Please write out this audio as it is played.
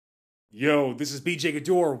Yo, this is BJ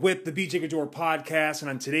Gaddour with the BJ Gaddour podcast, and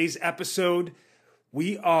on today's episode,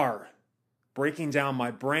 we are breaking down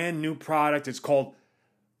my brand new product. It's called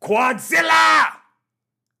QUADZILLA,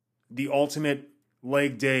 the ultimate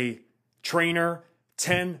leg day trainer.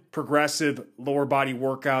 10 progressive lower body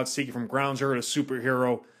workouts, take you from ground zero to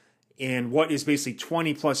superhero, and what is basically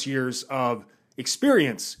 20 plus years of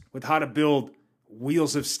experience with how to build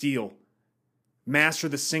wheels of steel, master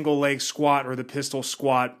the single leg squat or the pistol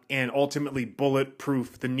squat, and ultimately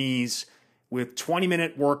bulletproof the knees with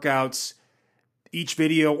 20-minute workouts. Each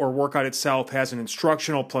video or workout itself has an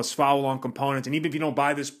instructional plus follow-along component. And even if you don't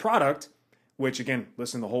buy this product, which again,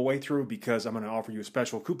 listen the whole way through because I'm going to offer you a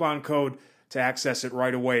special coupon code to access it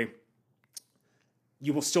right away,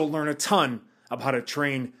 you will still learn a ton of how to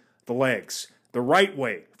train the legs the right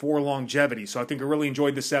way for longevity. So I think I really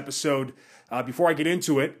enjoyed this episode. Before I get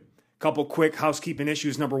into it, couple quick housekeeping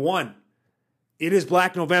issues. Number one, it is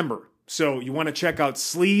Black November, so you want to check out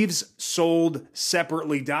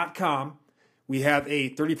sleevessoldseparately.com. We have a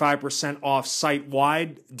 35% off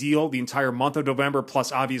site-wide deal the entire month of November,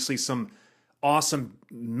 plus obviously some awesome,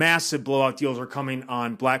 massive blowout deals are coming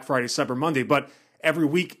on Black Friday, Cyber Monday. But every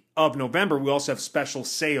week of November, we also have special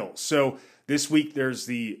sales. So this week, there's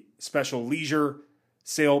the special leisure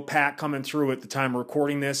sale pack coming through at the time of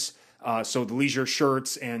recording this. So the leisure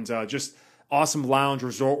shirts and just awesome lounge,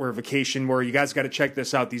 resort wear, vacation wear. You guys got to check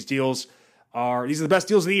this out. These are the best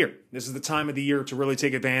deals of the year. This is the time of the year to really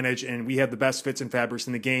take advantage, and we have the best fits and fabrics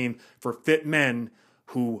in the game for fit men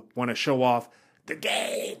who want to show off the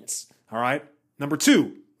gains. All right. Number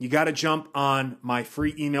two, you got to jump on my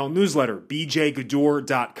free email newsletter,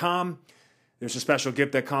 bjgaddour.com. There's a special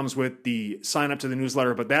gift that comes with the sign up to the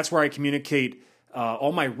newsletter, but that's where I communicate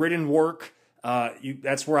all my written work.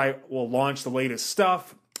 That's where I will launch the latest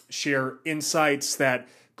stuff, share insights that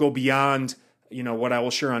go beyond, what I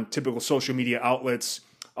will share on typical social media outlets.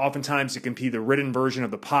 Oftentimes it can be the written version of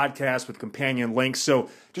the podcast with companion links. So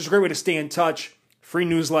just a great way to stay in touch, free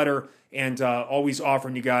newsletter, and always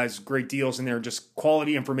offering you guys great deals in there, just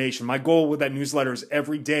quality information. My goal with that newsletter is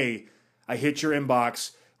every day I hit your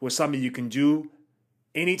inbox with something you can do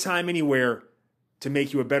anytime, anywhere, to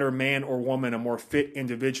make you a better man or woman, a more fit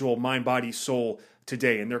individual, mind, body, soul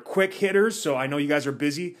today. And they're quick hitters, so I know you guys are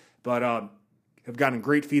busy, but have gotten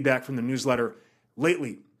great feedback from the newsletter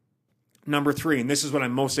lately. Number three, and this is what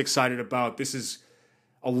I'm most excited about. This is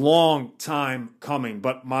a long time coming,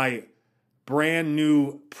 but my brand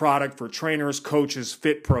new product for trainers, coaches,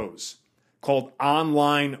 fit pros called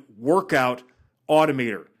Online Workout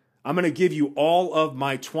Automator. I'm going to give you all of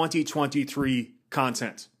my 2023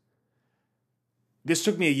 content. This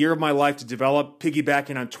took me a year of my life to develop,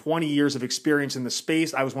 piggybacking on 20 years of experience in the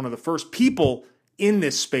space. I was one of the first people in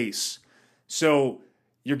this space. So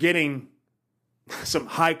you're getting some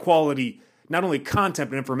high quality, not only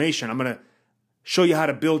content, but information. I'm going to show you how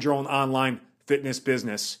to build your own online fitness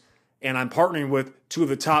business. And I'm partnering with two of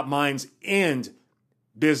the top minds in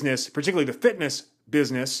business, particularly the fitness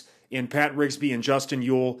business, in Pat Rigsby and Justin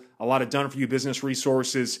Ewell. A lot of done-for-you business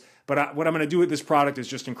resources. But what I'm going to do with this product is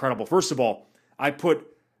just incredible. First of all, I put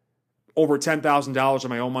over $10,000 of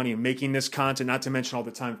my own money in making this content, not to mention all the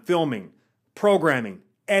time filming, programming,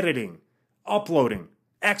 editing, uploading,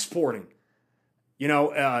 exporting,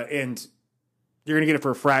 and you're going to get it for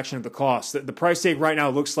a fraction of the cost. The price tag right now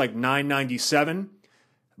looks like $997,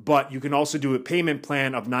 but you can also do a payment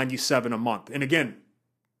plan of $97 a month. And again,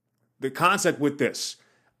 the concept with this,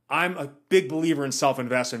 I'm a big believer in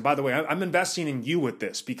self-investment. By the way, I'm investing in you with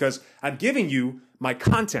this because I'm giving you my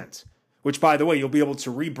content, which, by the way, you'll be able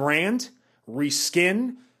to rebrand,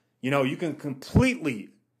 reskin. You can completely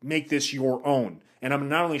make this your own. And I'm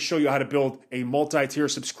going to not only show you how to build a multi-tier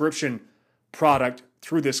subscription product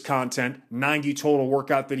through this content, 90 total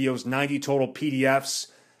workout videos, 90 total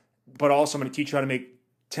PDFs, but also I'm going to teach you how to make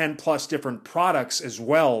 10 plus different products as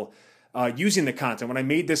well using the content. When I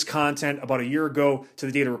made this content about a year ago to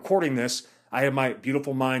the date of recording this, I had my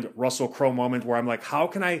beautiful mind Russell Crowe moment where I'm like, how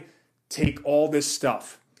can I take all this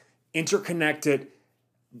stuff, interconnect it,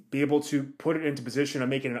 be able to put it into position of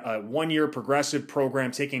making a one-year progressive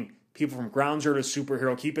program, taking people from ground zero to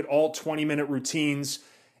superhero, keep it all 20-minute routines,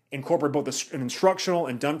 incorporate both an instructional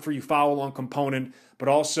and done-for-you follow-along component, but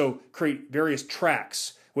also create various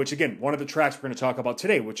tracks, which, again, one of the tracks we're going to talk about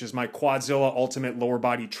today, which is my QUADZILLA Ultimate Lower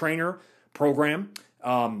Body Trainer program.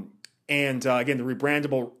 Again, the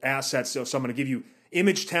rebrandable assets. So I'm going to give you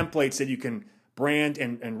image templates that you can brand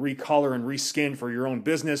and recolor and reskin for your own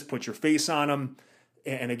business, put your face on them.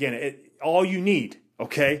 And again, all you need,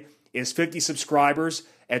 okay, is 50 subscribers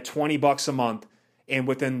at $20 a month. And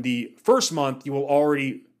within the first month, you will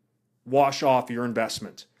already wash off your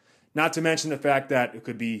investment. Not to mention the fact that it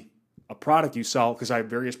could be a product you sell, because I have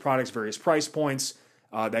various products, various price points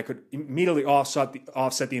that could immediately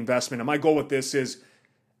offset the investment. And my goal with this is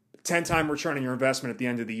 10-time return on your investment at the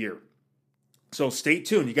end of the year. So stay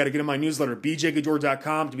tuned. You got to get in my newsletter,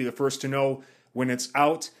 bjgaddour.com, to be the first to know when it's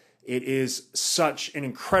out. It is such an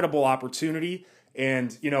incredible opportunity.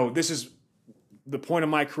 And, this is the point of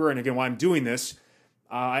my career. And again, why I'm doing this,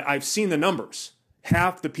 I've seen the numbers.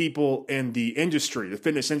 Half the people in the industry, the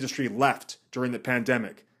fitness industry, left during the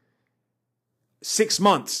pandemic. 6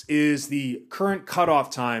 months is the current cutoff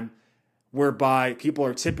time whereby people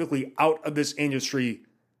are typically out of this industry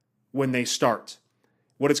when they start.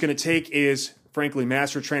 What it's going to take is, frankly,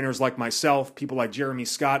 master trainers like myself, people like Jeremy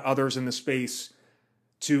Scott, others in the space,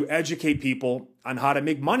 to educate people on how to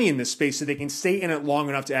make money in this space so they can stay in it long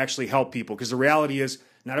enough to actually help people. Because the reality is,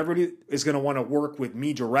 not everybody is going to want to work with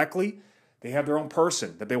me directly. They have their own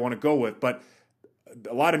person that they want to go with. But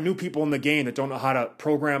a lot of new people in the game that don't know how to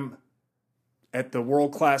program at the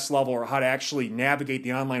world-class level or how to actually navigate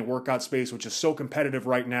the online workout space, which is so competitive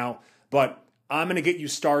right now. But I'm going to get you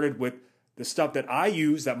started with the stuff that I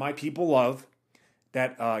use, that my people love,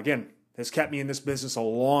 that, again, has kept me in this business a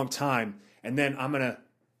long time. And then I'm going to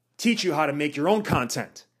teach you how to make your own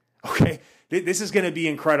content, okay? This is going to be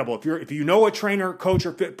incredible. If you know a trainer, coach,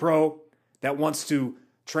 or fit pro that wants to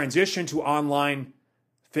transition to online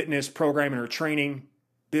fitness programming or training,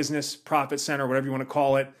 business, profit center, whatever you want to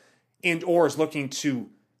call it, and or is looking to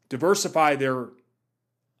diversify their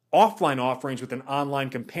offline offerings with an online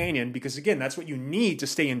companion, because again, that's what you need to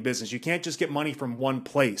stay in business. You can't just get money from one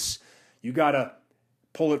place. You got to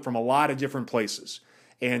pull it from a lot of different places.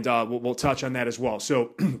 And we'll touch on that as well.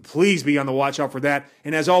 So please be on the watch out for that.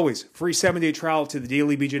 And as always, free 7-day trial to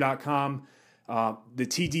thedailybj.com, the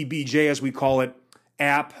TDBJ, as we call it,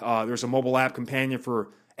 app. There's a mobile app companion for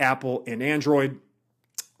Apple and Android.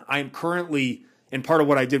 I am currently, and part of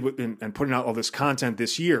what I did and putting out all this content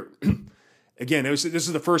this year, again, this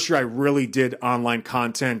is the first year I really did online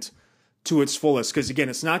content to its fullest. Because again,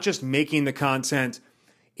 it's not just making the content,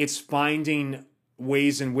 it's finding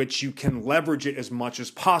ways in which you can leverage it as much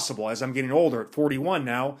as possible. As I'm getting older, at 41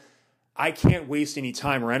 now, I can't waste any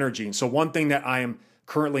time or energy. And so one thing that I am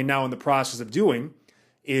currently now in the process of doing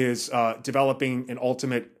is developing an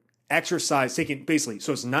ultimate exercise, so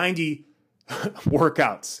it's 90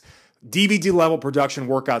 workouts, DVD level production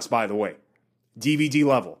workouts, by the way, DVD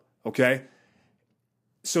level, okay?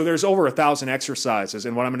 So there's over 1,000 exercises,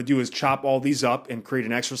 and what I'm going to do is chop all these up and create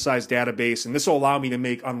an exercise database, and this will allow me to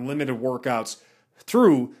make unlimited workouts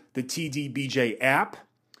through the TDBJ app,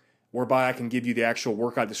 whereby I can give you the actual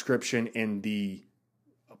workout description in the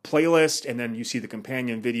playlist, and then you see the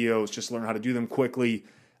companion videos, just learn how to do them quickly.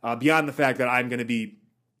 Beyond the fact that I'm going to be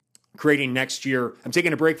creating next year, I'm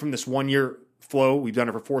taking a break from this 1-year flow. We've done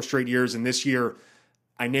it for 4 straight years, and this year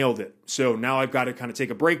I nailed it. So now I've got to kind of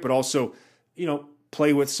take a break, but also,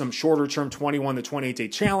 play with some shorter term 21 to 28 day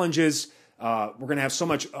challenges. We're going to have so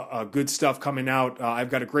much good stuff coming out.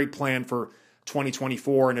 I've got a great plan for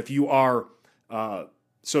 2024. And if you are,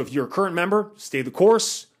 if you're a current member, stay the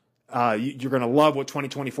course. You're going to love what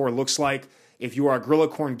 2024 looks like. If you are a Gorilla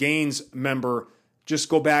Corn Gains member, just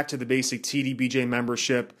go back to the basic TDBJ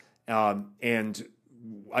membership. And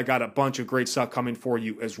I got a bunch of great stuff coming for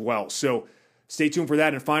you as well. So stay tuned for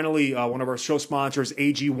that. And finally, one of our show sponsors,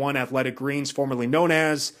 AG1 Athletic Greens, formerly known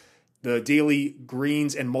as the daily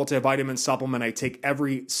greens and multivitamin supplement I take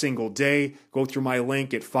every single day. Go through my link,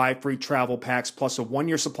 get 5 free travel packs plus a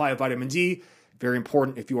 1-year supply of vitamin D. Very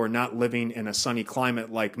important if you are not living in a sunny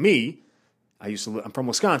climate like me. I'm from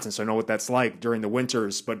Wisconsin, so I know what that's like during the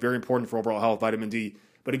winters, but very important for overall health, vitamin D.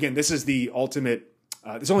 But again, this is the ultimate,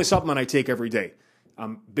 this is the only supplement I take every day.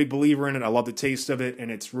 I'm a big believer in it. I love the taste of it, and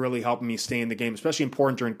it's really helping me stay in the game, especially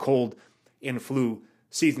important during cold and flu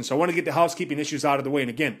season. So I want to get the housekeeping issues out of the way. And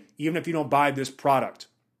again, even if you don't buy this product,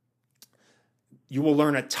 you will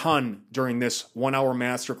learn a ton during this 1-hour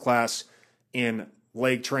masterclass in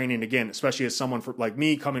leg training. Again, especially as someone like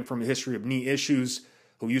me, coming from a history of knee issues,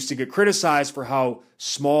 who used to get criticized for how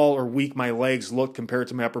small or weak my legs looked compared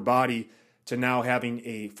to my upper body, to now having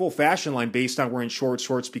a full fashion line based on wearing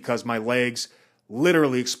shorts because my legs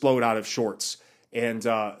literally explode out of shorts. And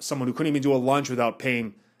someone who couldn't even do a lunge without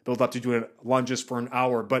pain built up to doing lunges for an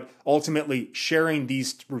hour. But ultimately, sharing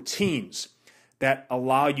these routines that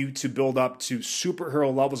allow you to build up to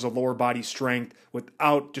superhero levels of lower body strength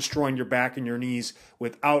without destroying your back and your knees,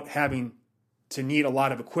 without having to need a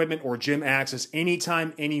lot of equipment or gym access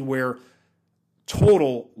anytime, anywhere.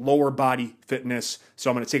 Total lower body fitness. So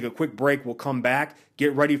I'm going to take a quick break. We'll come back.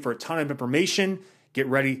 Get ready for a ton of information. Get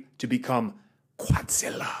ready to become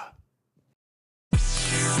QUADZILLA.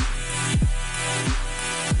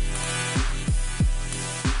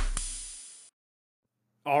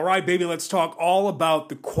 All right, baby, let's talk all about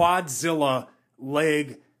the QUADZILLA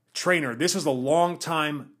leg trainer. This is a long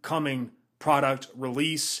time coming product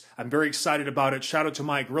release. I'm very excited about it. Shout out to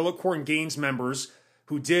my Gorilla Core and Gains members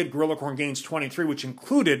who did Gorilla Core and Gains 23, which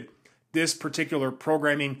included this particular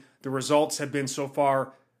programming. The results have been so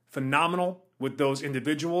far phenomenal with those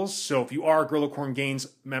individuals. So if you are a Gorilla Core and Gains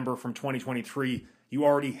member from 2023, you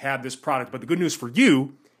already have this product. But the good news for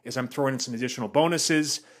you is I'm throwing in some additional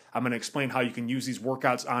bonuses. I'm going to explain how you can use these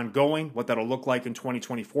workouts ongoing, what that'll look like in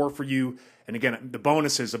 2024 for you. And again, the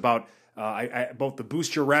bonuses about both the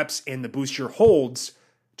Boost Your Reps and the Boost Your Holds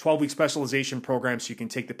 12-week specialization program, so you can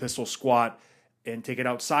take the pistol squat and take it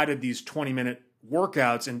outside of these 20-minute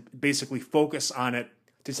workouts and basically focus on it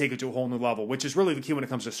to take it to a whole new level, which is really the key when it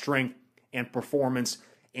comes to strength and performance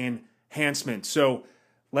enhancement. So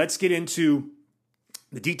let's get into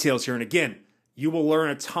the details here. And again, you will learn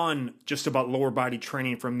a ton just about lower body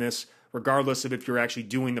training from this, regardless of if you're actually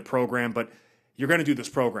doing the program. But you're going to do this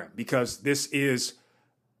program because this is,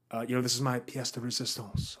 this is my pièce de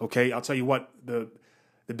résistance. Okay, I'll tell you what, the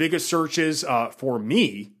biggest searches for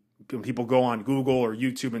me, when people go on Google or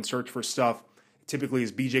YouTube and search for stuff, typically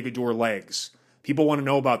is BJ Gaddour legs. People want to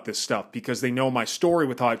know about this stuff because they know my story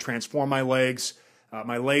with how I transformed my legs.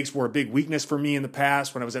 My legs were a big weakness for me in the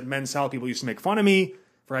past. When I was at Men's Health, people used to make fun of me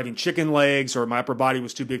for having chicken legs, or my upper body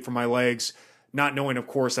was too big for my legs, not knowing, of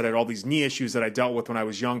course, that I had all these knee issues that I dealt with when I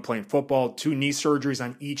was young playing football, 2 knee surgeries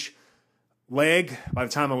on each leg. By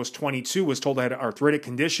the time I was 22, was told I had arthritic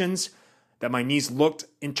conditions, that my knees looked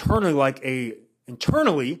internally like I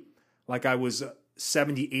was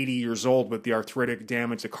 70, 80 years old with the arthritic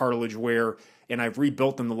damage, the cartilage wear, and I've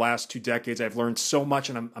rebuilt them the last 2 decades. I've learned so much,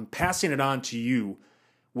 and I'm passing it on to you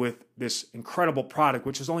with this incredible product,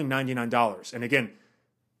 which is only $99. And again,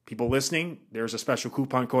 people listening, there's a special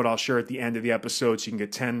coupon code I'll share at the end of the episode so you can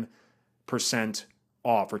get 10%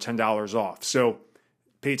 off or $10 off. So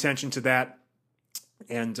pay attention to that.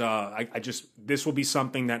 And this will be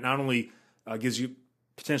something that not only gives you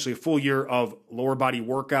potentially a full year of lower body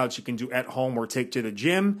workouts you can do at home or take to the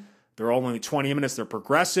gym. They're all only 20 minutes. They're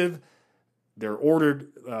progressive. They're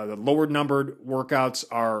ordered. The lower numbered workouts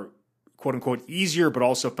are quote unquote easier, but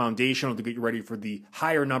also foundational to get you ready for the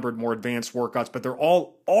higher numbered, more advanced workouts. But they're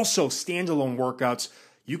all also standalone workouts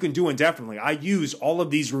you can do indefinitely. I use all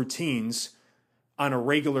of these routines on a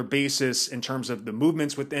regular basis in terms of the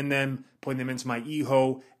movements within them, putting them into my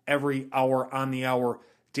EHO every hour on the hour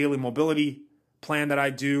daily mobility plan that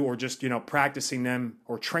I do, or just, practicing them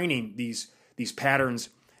or training these patterns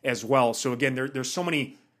as well. So again, there's so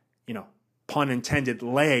many, pun intended,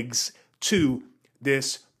 legs to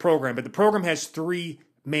this program. But the program has 3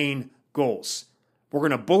 main goals. We're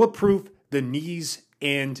going to bulletproof the knees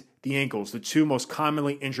and the ankles, the 2 most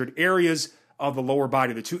commonly injured areas of the lower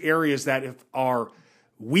body, the 2 areas that if are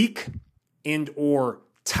weak and or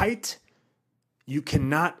tight, you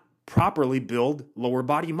cannot properly build lower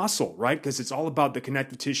body muscle, right? Because it's all about the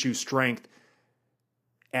connective tissue strength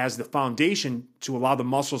as the foundation to allow the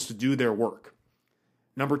muscles to do their work.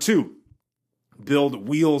 Number 2, build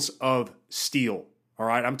wheels of steel. All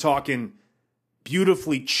right, I'm talking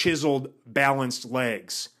beautifully chiseled, balanced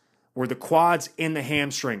legs where the quads and the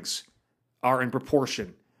hamstrings are in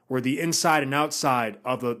proportion, where the inside and outside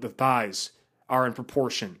of the thighs are in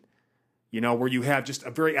proportion, where you have just a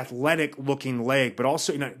very athletic looking leg, but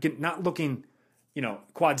also not looking,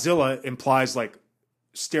 QUADZILLA implies like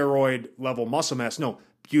steroid level muscle mass. No,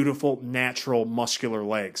 beautiful, natural, muscular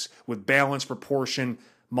legs with balance, proportion,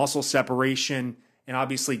 muscle separation, and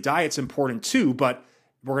obviously diet's important too, but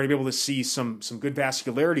we're going to be able to see some good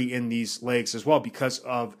vascularity in these legs as well because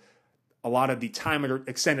of a lot of the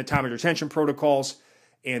extended time under tension protocols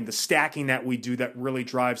and the stacking that we do that really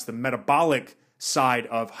drives the metabolic side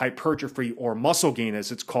of hypertrophy or muscle gain,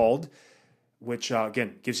 as it's called, which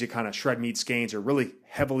again gives you kind of shred meats gains or really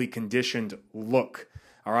heavily conditioned look.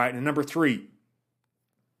 All right, and number 3,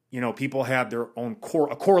 people have their own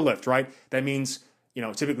core lift, right? That means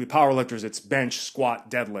typically power lifters, it's bench,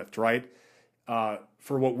 squat, deadlift, right?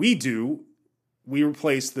 For what we do, we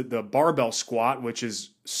replace the barbell squat, which is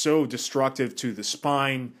so destructive to the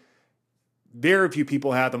spine. Very few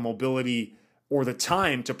people have the mobility or the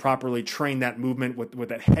time to properly train that movement with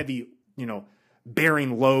that heavy,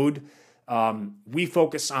 bearing load. We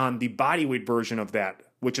focus on the bodyweight version of that,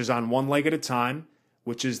 which is on one leg at a time,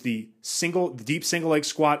 which is the deep single leg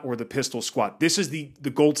squat or the pistol squat. This is the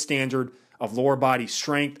gold standard of lower body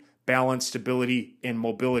strength, balance, stability, and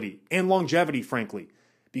mobility, and longevity, frankly,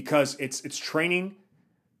 because it's training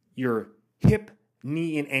your hip,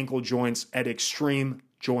 knee, and ankle joints at extreme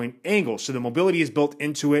joint angles. So the mobility is built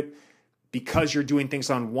into it. because you're doing things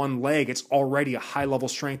on one leg, it's already a high-level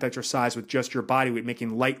strength exercise with just your body weight,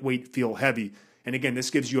 making lightweight feel heavy. And again, this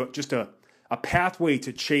gives you just a pathway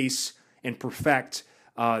to chase and perfect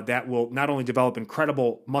that will not only develop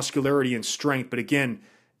incredible muscularity and strength, but again,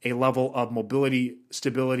 a level of mobility,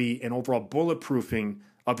 stability, and overall bulletproofing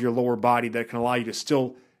of your lower body that can allow you to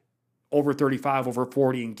still, over 35, over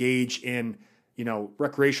 40, engage in,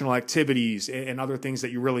 recreational activities and other things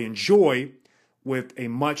that you really enjoy with a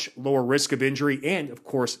much lower risk of injury and, of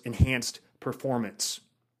course, enhanced performance.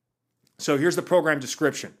 So here's the program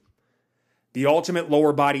description. The ultimate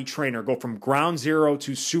lower body trainer. Go from ground zero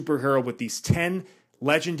to superhero with these 10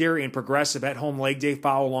 legendary and progressive at-home leg day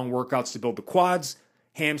follow-along workouts to build the quads,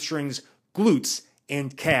 hamstrings, glutes,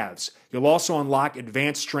 and calves. You'll also unlock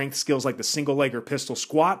advanced strength skills like the single leg or pistol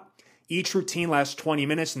squat. Each routine lasts 20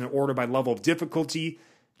 minutes in order by level of difficulty,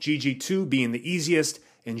 GG2 being the easiest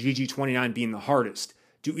and GG29 being the hardest.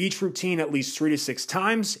 Do each routine at least 3 to 6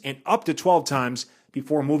 times and up to 12 times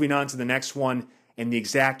before moving on to the next one in the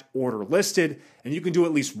exact order listed. And you can do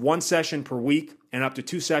at least 1 session per week and up to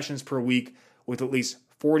 2 sessions per week with at least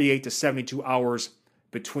 48 to 72 hours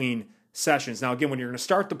between sessions. Now, again, when you're going to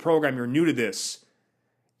start the program, you're new to this,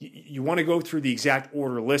 you want to go through the exact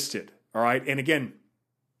order listed, all right? And again,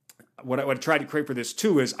 what I tried to create for this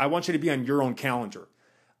too is I want you to be on your own calendar.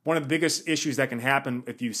 One of the biggest issues that can happen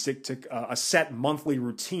if you stick to a set monthly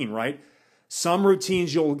routine, right? Some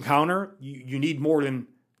routines you'll encounter, you need more than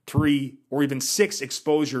 3 or even 6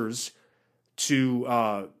 exposures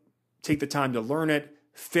to take the time to learn it,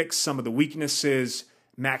 fix some of the weaknesses,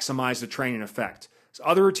 maximize the training effect. So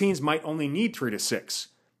other routines might only need 3 to 6.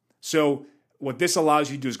 So what this allows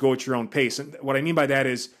you to do is go at your own pace. And what I mean by that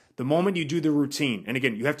is the moment you do the routine, and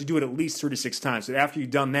again, you have to do it at least 3 to 6 times. So after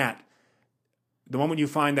you've done that, the moment you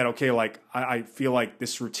find that, okay, like I feel like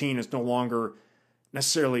this routine is no longer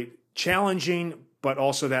necessarily challenging, but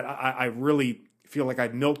also that I really feel like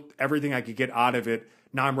I've milked everything I could get out of it.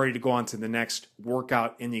 Now I'm ready to go on to the next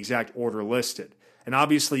workout in the exact order listed. And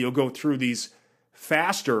obviously you'll go through these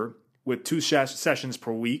faster with 2 sessions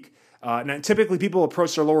per week. Now typically people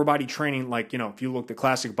approach their lower body training like, if you look at the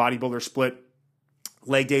classic bodybuilder split,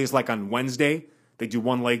 leg days like on Wednesday, they do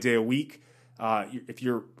 1 leg day a week. If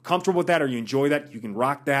you're comfortable with that or you enjoy that, you can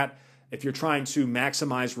rock that. If you're trying to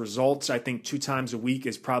maximize results, I think 2 times a week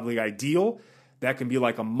is probably ideal. That can be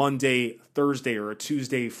like a Monday, Thursday, or a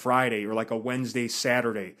Tuesday, Friday, or like a Wednesday,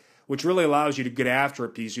 Saturday, which really allows you to get after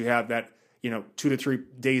it because you have that, 2 to 3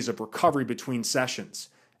 days of recovery between sessions.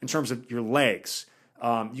 In terms of your legs,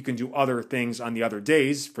 you can do other things on the other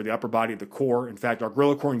days for the upper body, the core. In fact, our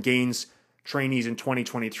Gorilla Core and Gains trainees in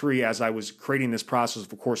 2023, as I was creating this process over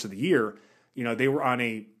the course of the year, they were on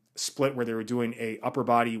a split where they were doing a upper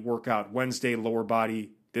body workout Wednesday, lower body,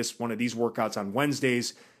 one of these workouts on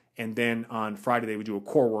Wednesdays, and then on Friday they would do a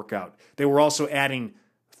core workout. They were also adding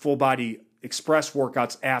full body express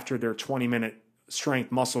workouts after their 20-minute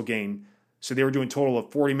strength muscle gain. So they were doing a total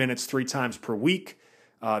of 40 minutes 3 times per week.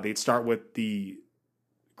 They'd start with the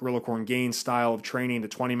Gorilla Core and Gains style of training, the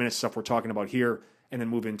 20-minute stuff we're talking about here, and then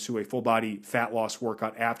move into a full body fat loss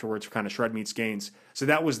workout afterwards for kind of shred meets gains. So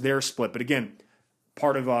that was their split. But again,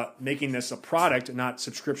 part of making this a product, not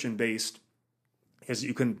subscription based, is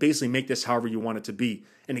you can basically make this however you want it to be.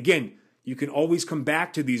 And again, you can always come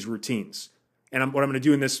back to these routines. And what I'm going to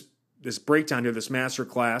do in this breakdown here, this master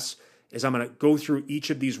class, is I'm going to go through each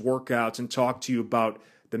of these workouts and talk to you about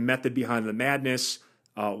the method behind the madness,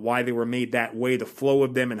 why they were made that way, the flow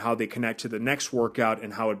of them, and how they connect to the next workout,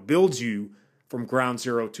 and how it builds you from ground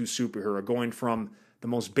zero to superhero, going from the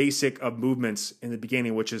most basic of movements in the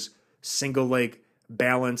beginning, which is single leg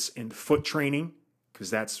balance and foot training, because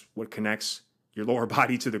that's what connects your lower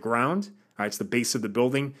body to the ground. All right, it's the base of the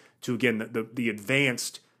building, to again the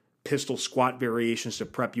advanced pistol squat variations to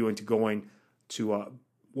prep you into going to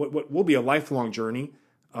what will be a lifelong journey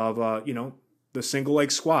of the single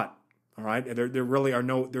leg squat. All right, there really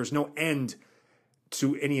there's no end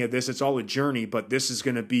to any of this. It's all a journey, but this is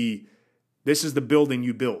the building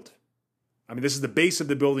you build. I mean, this is the base of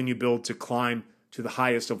the building you build to climb to the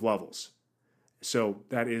highest of levels. So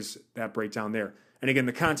that is that breakdown there. And again,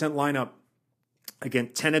 the content lineup, again,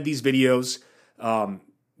 10 of these videos,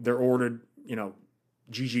 they're ordered,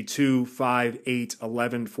 GG2, 5, 8,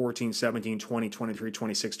 11, 14, 17, 20, 23,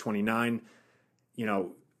 26, 29.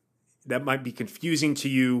 That might be confusing to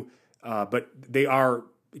you, but they are,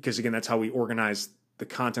 because again, that's how we organize the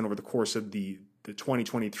content over the course of the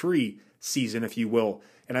 2023 season, if you will.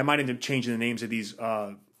 And I might end up changing the names of these,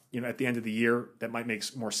 at the end of the year. That might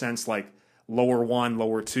make more sense, like lower 1,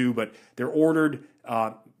 lower 2, but they're ordered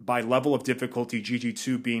by level of difficulty,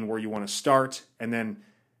 GG2 being where you want to start. And then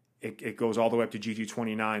it goes all the way up to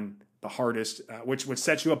G229, the hardest, which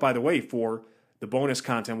sets you up, by the way, for the bonus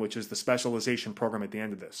content, which is the specialization program at the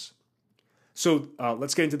end of this. So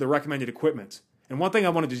let's get into the recommended equipment. And one thing I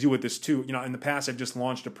wanted to do with this too, in the past I've just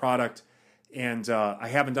launched a product, and I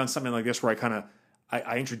haven't done something like this where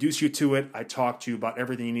I introduce you to it. I talk to you about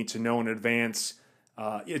everything you need to know in advance.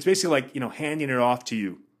 It's basically like, handing it off to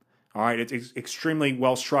you. All right. It's extremely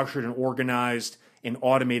well structured and organized and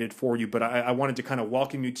automated for you. But I wanted to kind of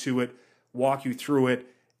welcome you to it, walk you through it,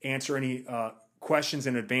 answer any questions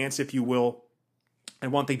in advance, if you will.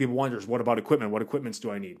 And one thing people wonder is, what about equipment? What equipments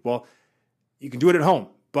do I need? Well, you can do it at home,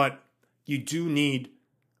 but you do need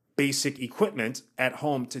basic equipment at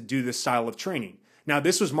home to do this style of training. Now,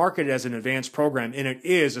 this was marketed as an advanced program, and it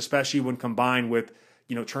is, especially when combined with,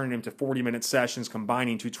 turning them to 40-minute sessions,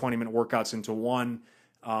 combining 2 20-minute workouts into one.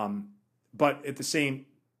 But at the same,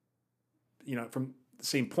 from the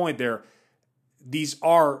same point there, these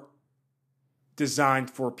are designed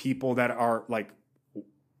for people that are like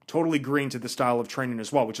totally green to the style of training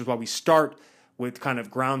as well, which is why we start with kind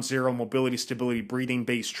of ground zero, mobility, stability,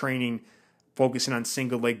 breathing-based training, focusing on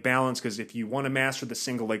single leg balance. Because if you want to master the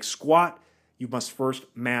single leg squat, you must first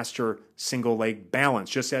master single leg balance,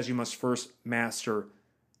 just as you must first master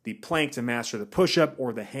the plank to master the push-up,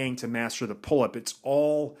 or the hang to master the pull-up.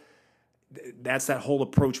 That's that whole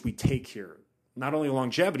approach we take here. Not only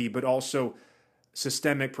longevity, but also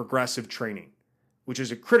systemic progressive training, which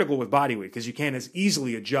is critical with body weight, because you can't as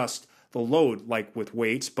easily adjust the load like with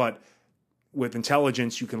weights, but with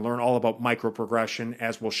intelligence, you can learn all about micro progression,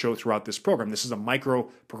 as we'll show throughout this program. This is a micro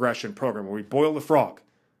progression program where we boil the frog.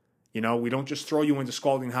 We don't just throw you into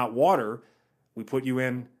scalding hot water. We put you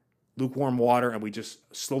in lukewarm water and we just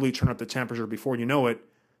slowly turn up the temperature. Before you know it,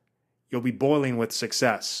 you'll be boiling with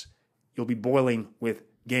success. You'll be boiling with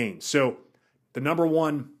gain. So the number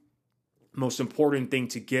one most important thing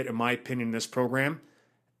to get, in my opinion, in this program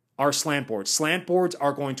are slant boards. Slant boards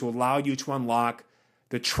are going to allow you to unlock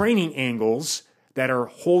the training angles that are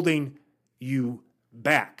holding you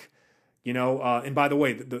back. And by the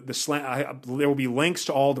way, the slant, there will be links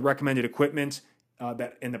to all the recommended equipment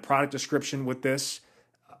that in the product description with this.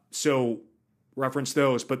 So reference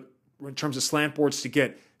those. But in terms of slant boards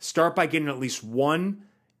start by getting at least one,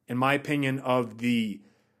 in my opinion, of the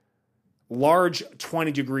large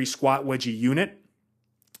 20-degree squat wedgie unit.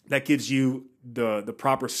 That gives you the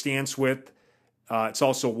proper stance width. It's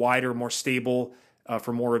also wider, more stable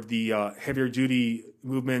for more of the heavier duty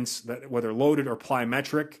movements, whether loaded or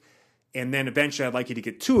plyometric. And then eventually I'd like you to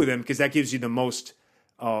get 2 of them, because that gives you the most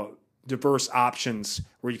diverse options,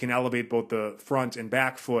 where you can elevate both the front and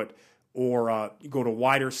back foot, or go to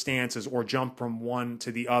wider stances, or jump from one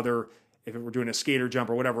to the other if we're doing a skater jump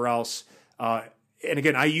or whatever else. And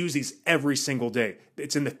again, I use these every single day.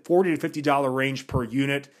 It's in the $40 to $50 range per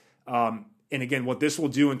unit. And again, what this will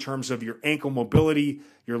do in terms of your ankle mobility,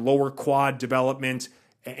 your lower quad development,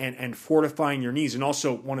 and fortifying your knees. And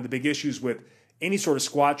also, one of the big issues with any sort of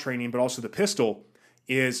squat training, but also the pistol,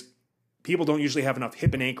 is people don't usually have enough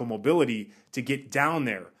hip and ankle mobility to get down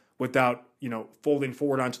there without, folding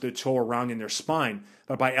forward onto the toe or rounding their spine.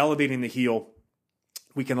 But by elevating the heel,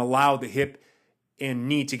 we can allow the hip and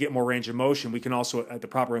knee to get more range of motion. We can also, at the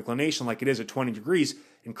proper inclination, like it is at 20 degrees,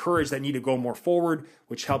 encourage that knee to go more forward,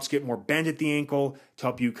 which helps get more bend at the ankle to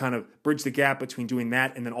help you kind of bridge the gap between doing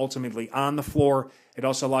that and then ultimately on the floor. It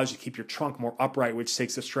also allows you to keep your trunk more upright, which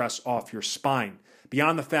takes the stress off your spine.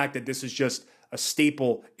 Beyond the fact that this is just a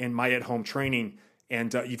staple in my at-home training,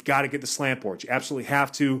 and you've got to get the slant boards. You absolutely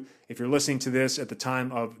have to. If you're listening to this at the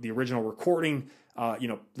time of the original recording,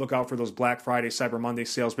 look out for those Black Friday, Cyber Monday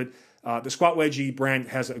sales. But the Squat Wedgie brand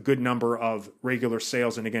has a good number of regular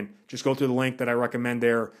sales. And again, just go through the link that I recommend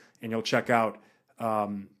there, and you'll check out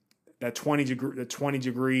that 20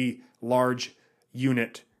 degree large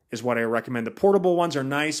unit is what I recommend. The portable ones are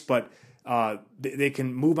nice, but they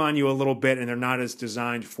can move on you a little bit, and they're not as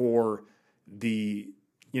designed for the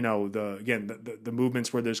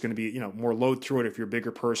movements where there's going to be, more load through it if you're a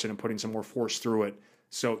bigger person and putting some more force through it.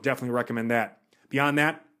 So definitely recommend that. Beyond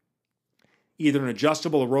that, either an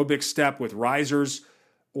adjustable aerobic step with risers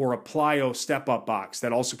or a plyo step-up box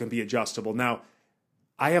that also can be adjustable. Now,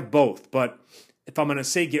 I have both, but if I'm going to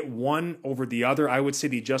say get one over the other, I would say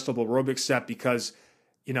the adjustable aerobic step, because,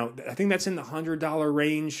 I think that's in the $100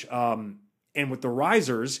 range. And with the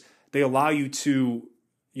risers, they allow you to,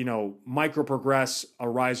 micro progress a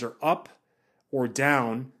riser up or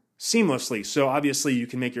down seamlessly. So obviously you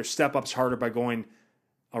can make your step-ups harder by going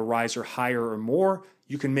a riser higher or more.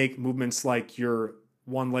 You can make movements like your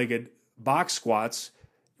one-legged box squats,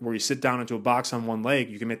 where you sit down into a box on one leg.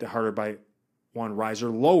 You can make that harder by one riser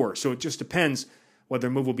lower. So it just depends whether the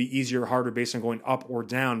move will be easier or harder based on going up or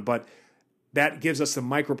down. But that gives us the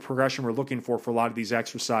micro progression we're looking for a lot of these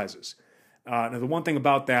exercises. Now, the one thing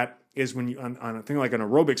about that is when you, on a thing like an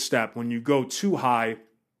aerobic step, when you go too high,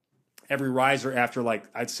 every riser after like,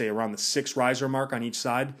 I'd say around the 6 riser mark on each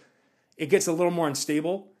side, it gets a little more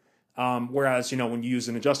unstable. Whereas, when you use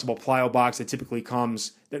an adjustable plyo box, it typically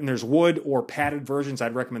comes, then there's wood or padded versions.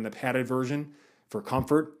 I'd recommend the padded version for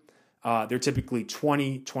comfort. They're typically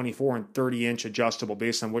 20, 24, and 30-inch adjustable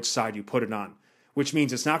based on which side you put it on, which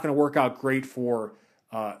means it's not going to work out great for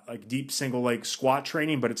like deep single leg squat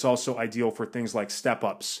training, but it's also ideal for things like step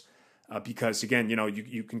ups. Because again,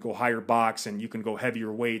 you can go higher box and you can go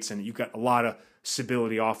heavier weights and you've got a lot of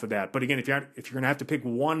stability off of that. But again, if you're going to have to pick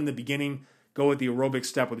one in the beginning, go with the aerobic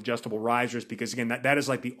step with adjustable risers, because again, that is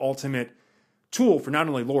like the ultimate tool for not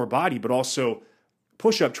only lower body, but also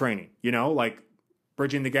push-up training, like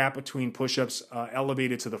bridging the gap between push-ups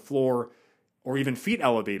elevated to the floor or even feet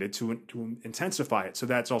elevated to intensify it. So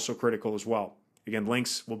that's also critical as well. Again,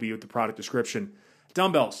 links will be with the product description.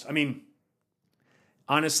 Dumbbells. I mean,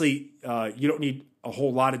 honestly, you don't need a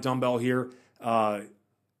whole lot of dumbbell here.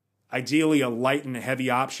 Ideally, a light and a heavy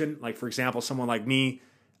option. Like, for example, someone like me,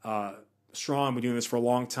 strong, been doing this for a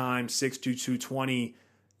long time, 6'2", 220.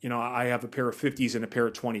 I have a pair of 50s and a pair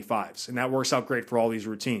of 25s, and that works out great for all these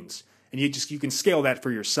routines. And you can scale that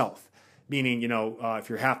for yourself. Meaning, if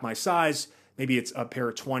you're half my size, maybe it's a pair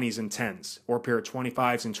of 20s and 10s, or a pair of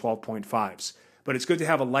 25s and 12.5s. But it's good to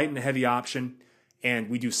have a light and a heavy option. And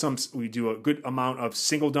we do a good amount of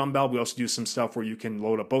single dumbbell. We also do some stuff where you can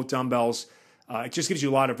load up both dumbbells. It just gives you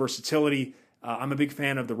a lot of versatility. I'm a big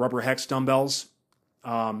fan of the rubber hex dumbbells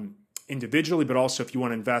individually, but also if you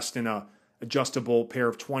want to invest in a adjustable pair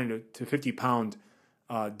of 20 to 50 pound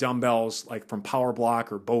dumbbells like from Power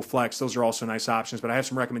Block or Bowflex, those are also nice options. But I have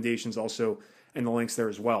some recommendations also in the links there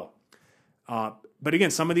as well. But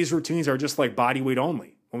again, some of these routines are just like body weight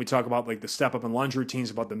only. When we talk about like the step up and lunge routines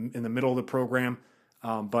in the middle of the program,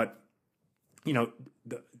 but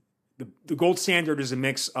the gold standard is a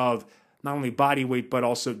mix of not only body weight but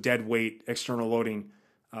also dead weight external loading,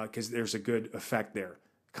 because there's a good effect there,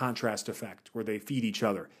 contrast effect where they feed each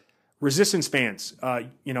other. Resistance bands, I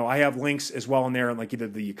have links as well in there, like either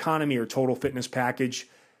the economy or total fitness package.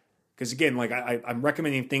 Because again, like I'm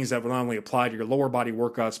recommending things that will not only apply to your lower body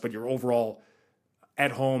workouts, but your overall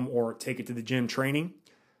at home or take it to the gym training.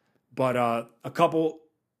 But a couple,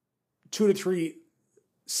 2 to 3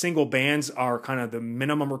 single bands are kind of the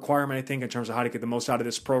minimum requirement, I think, in terms of how to get the most out of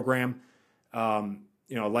this program.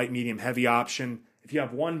 Light, medium, heavy option. If you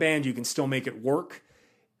have one band, you can still make it work.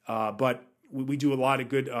 But we do a lot of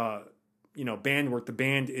good, band work. The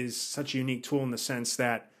band is such a unique tool in the sense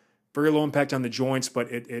that very low impact on the joints, but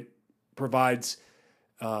it provides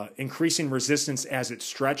increasing resistance as it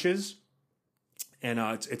stretches. And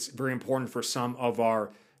it's very important for some of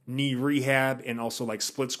our knee rehab and also like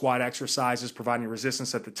split squat exercises, providing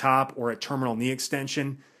resistance at the top or at terminal knee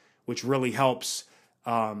extension, which really helps,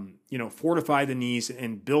 fortify the knees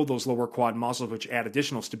and build those lower quad muscles, which add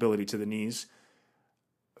additional stability to the knees.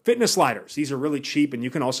 Fitness sliders. These are really cheap, and you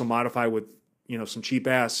can also modify with, some cheap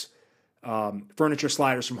ass furniture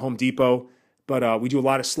sliders from Home Depot. But we do a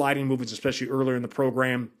lot of sliding movements, especially earlier in the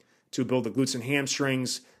program, to build the glutes and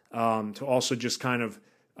hamstrings, to also just kind of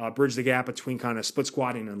bridge the gap between kind of split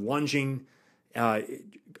squatting and lunging. A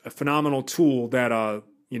phenomenal tool that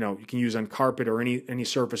you can use on carpet or any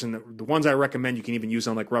surface. And the ones I recommend you can even use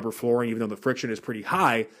on like rubber flooring, even though the friction is pretty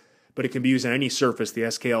high, but it can be used on any surface, the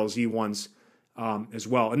SKLZ ones as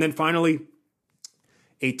well. And then finally,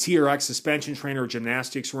 a TRX suspension trainer or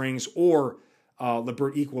gymnastics rings or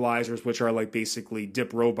Libert equalizers, which are like basically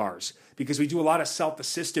dip row bars, because we do a lot of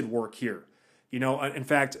self-assisted work here. In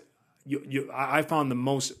fact, I found the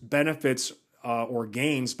most benefits or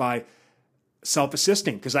gains by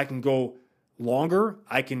self-assisting, because I can go longer,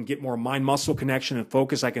 I can get more mind-muscle connection and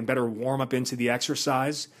focus, I can better warm up into the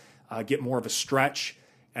exercise, get more of a stretch.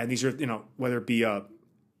 And these are, whether it be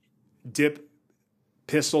dip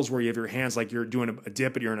pistols where you have your hands like you're doing a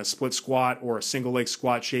dip but you're in a split squat or a single leg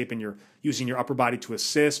squat shape and you're using your upper body to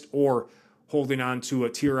assist, or holding on to a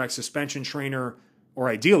TRX suspension trainer, or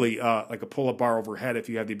ideally like a pull-up bar overhead if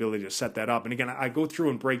you have the ability to set that up. And again, I go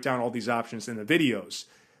through and break down all these options in the videos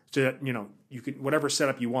so that, you can, whatever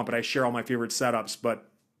setup you want, but I share all my favorite setups. But,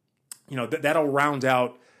 that'll round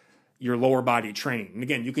out your lower body training. And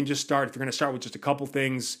again, you can just start, if you're going to start with just a couple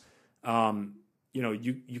things, I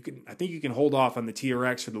think you can hold off on the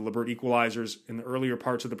TRX or the Libert equalizers in the earlier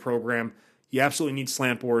parts of the program. You absolutely need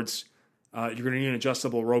slant boards. You're going to need an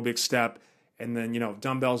adjustable aerobic step, and then,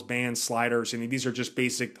 dumbbells, bands, sliders. I mean, these are just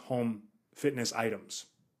basic home fitness items.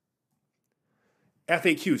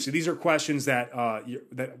 FAQ. So these are questions that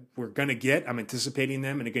that we're going to get. I'm anticipating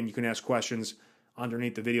them. And again, you can ask questions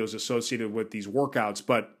underneath the videos associated with these workouts.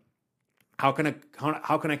 But how can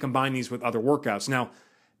I combine these with other workouts? Now,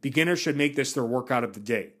 beginners should make this their workout of the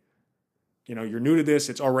day. You know, you're new to this,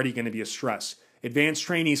 it's already going to be a stress. Advanced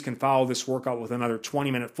trainees can follow this workout with another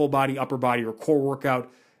 20-minute full body, upper body, or core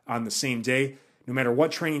workout on the same day. No matter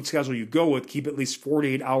what training schedule you go with, keep at least 4 to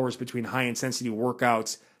 8 hours between high intensity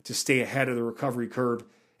workouts to stay ahead of the recovery curve.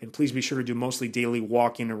 And please be sure to do mostly daily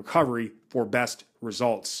walking and recovery for best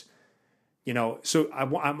results. You know, so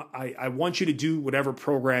I want you to do whatever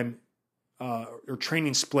program or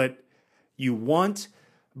training split you want.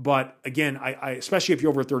 But again, I especially if you're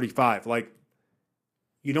over 35, like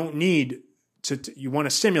you don't need to you want to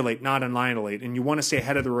simulate, not annihilate, and you want to stay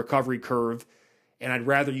ahead of the recovery curve. And I'd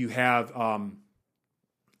rather you have,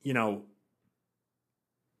 you know,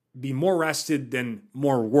 be more rested than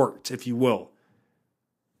more worked, if you will.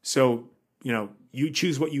 So, you know, you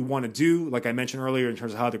choose what you want to do. Like I mentioned earlier, in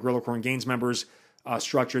terms of how the Gorilla Core and Gains members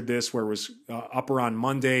structured this, where it was upper on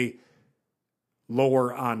Monday,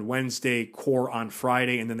 lower on Wednesday, core on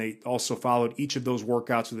Friday, and then they also followed each of those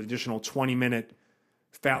workouts with an additional 20-minute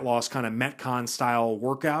fat loss kind of Metcon style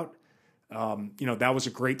workout. You know, that was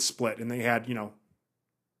a great split, and they had, you know,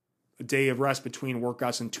 a day of rest between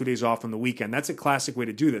workouts and 2 days off on the weekend. That's a classic way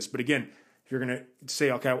to do this. But again, if you're going to say,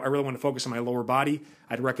 okay, I really want to focus on my lower body,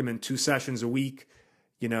 I'd recommend 2 sessions a week.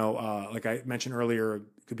 You know, like I mentioned earlier, it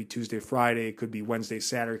could be Tuesday, Friday, it could be Wednesday,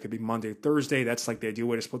 Saturday, it could be Monday, Thursday. That's like the ideal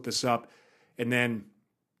way to split this up. And then,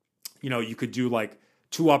 you know, you could do like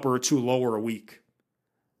 2 upper or 2 lower a week,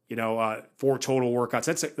 you know, 4 total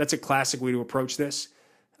workouts. That's a classic way to approach this.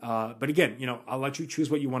 But again, you know, I'll let you choose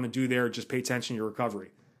what you want to do there. Just pay attention to your recovery.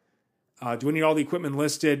 Do we need all the equipment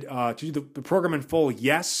listed? To do the program in full?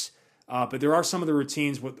 Yes. But there are some of the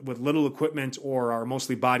routines with little equipment or are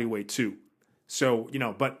mostly body weight too. So, you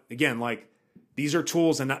know, but again, like these are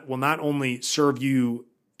tools and that will not only serve you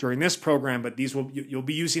during this program, but you'll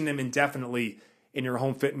be using them indefinitely in your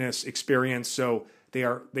home fitness experience. So they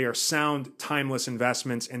are sound, timeless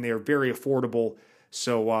investments, and they are very affordable.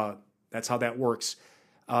 So that's how that works.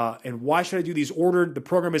 And why should I do these ordered? The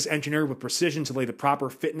program is engineered with precision to lay the proper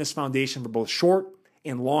fitness foundation for both short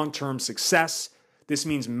and long-term success. This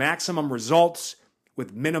means maximum results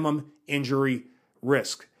with minimum injury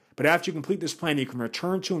risk. But after you complete this plan, you can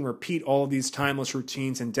return to and repeat all of these timeless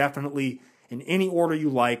routines indefinitely in any order you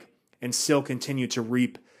like and still continue to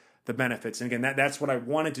reap the benefits. And again, that's what I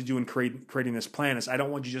wanted to do in creating this plan is I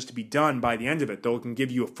don't want you just to be done by the end of it, though it can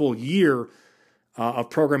give you a full year of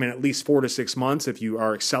programming, at least 4 to 6 months if you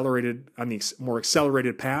are accelerated on the more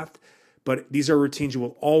accelerated path. But these are routines you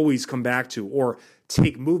will always come back to, or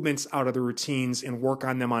take movements out of the routines and work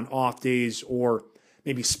on them on off days, or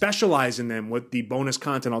maybe specialize in them with the bonus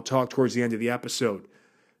content I'll talk towards the end of the episode.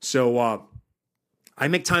 So I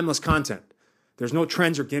make timeless content. There's no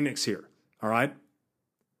trends or gimmicks here. All right.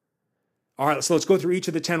 All right. So let's go through each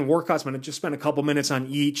of the 10 workouts. I'm going to just spend a couple minutes on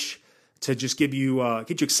each to just give you,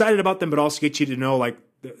 get you excited about them, but also get you to know, like,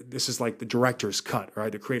 this is like the director's cut,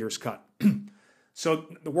 right? The creator's cut. So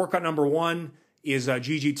the workout number 1 is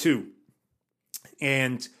GG2.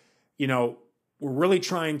 And, you know, we're really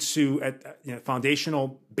trying to, at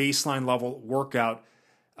foundational baseline level workout,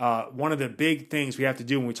 one of the big things we have to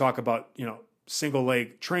do when we talk about, you know, single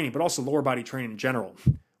leg training, but also lower body training in general,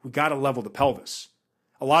 we got to level the pelvis.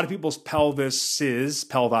 A lot of people's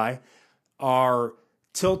pelvi, are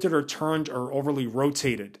tilted or turned or overly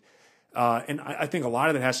rotated. And I think a lot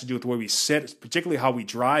of that has to do with the way we sit, particularly how we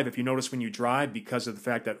drive. If you notice when you drive, because of the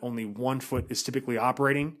fact that only one foot is typically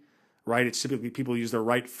operating, right? It's typically people use their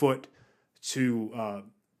right foot to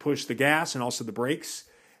push the gas and also the brakes.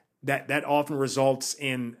 That often results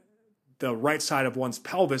in the right side of one's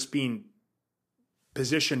pelvis being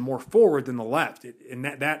positioned more forward than the left. And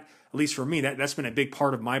that at least for me, that's been a big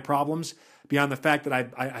part of my problems, beyond the fact that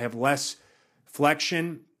I have less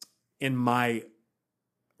flexion in my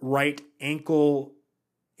right ankle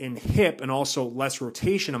and hip, and also less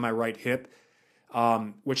rotation on my right hip,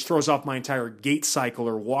 which throws off my entire gait cycle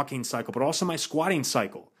or walking cycle, but also my squatting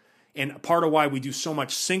cycle. And part of why we do so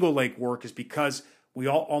much single leg work is because we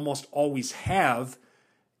almost always have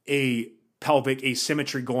a pelvic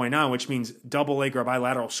asymmetry going on, which means double leg or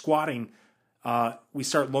bilateral squatting. We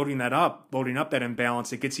start loading up that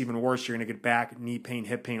imbalance. It gets even worse. You're going to get back, knee pain,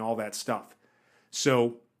 hip pain, all that stuff.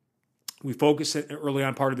 So we focus early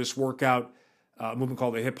on part of this workout, a movement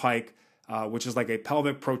called the hip hike, which is like a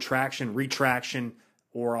pelvic protraction, retraction,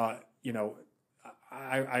 or,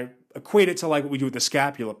 I equate it to like what we do with the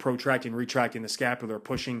scapula, protracting, retracting the scapula, or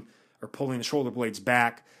pushing or pulling the shoulder blades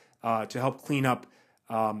back to help clean up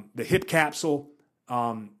the hip capsule,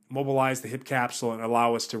 mobilize the hip capsule and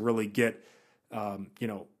allow us to really get,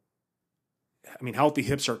 healthy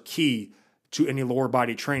hips are key to any lower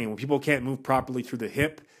body training. When people can't move properly through the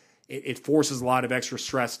hip, it forces a lot of extra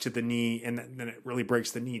stress to the knee, and then it really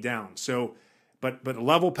breaks the knee down. So, but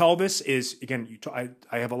level pelvis is, again,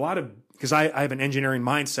 I have a lot of, because I have an engineering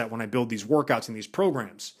mindset when I build these workouts and these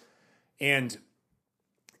programs. And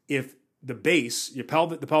if the base, the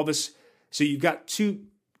pelvis, so you've got two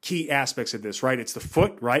key aspects of this, right? It's the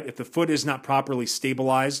foot, right? If the foot is not properly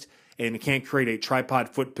stabilized and it can't create a tripod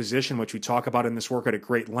foot position, which we talk about in this workout at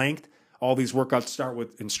great length, all these workouts start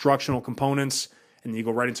with instructional components, and you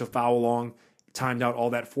go right into follow along, timed out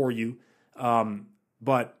all that for you.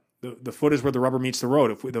 But the foot is where the rubber meets the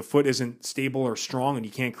road. If the foot isn't stable or strong and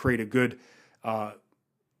you can't create a good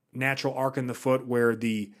natural arc in the foot where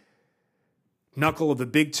the knuckle of the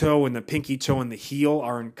big toe and the pinky toe and the heel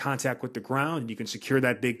are in contact with the ground and you can secure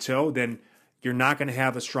that big toe, then you're not going to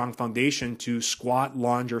have a strong foundation to squat,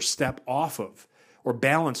 lunge, or step off of or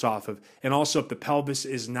balance off of. And also, if the pelvis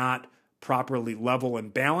is not properly level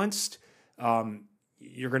and balanced,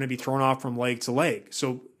 you're going to be thrown off from leg to leg.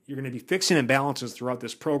 So you're going to be fixing imbalances throughout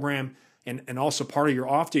this program. And also part of your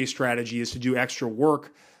off-day strategy is to do extra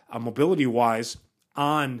work mobility-wise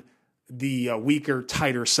on the weaker,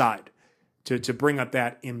 tighter side to bring up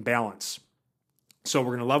that imbalance. So we're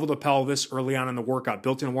going to level the pelvis early on in the workout,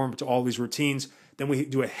 built-in warm-up to all these routines. Then we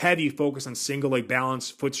do a heavy focus on single leg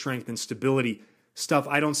balance, foot strength, and stability, stuff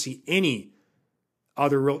I don't see any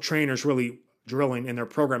other real trainers really drilling in their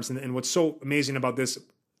programs. And what's so amazing about this,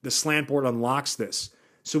 the slant board unlocks this.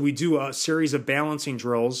 So we do a series of balancing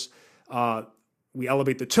drills. We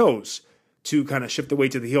elevate the toes to kind of shift the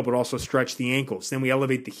weight to the heel, but also stretch the ankles. Then we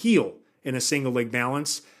elevate the heel in a single leg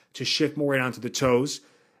balance to shift more weight onto the toes,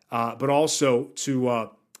 but also to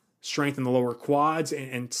strengthen the lower quads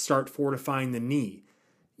and start fortifying the knee.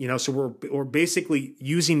 So we're basically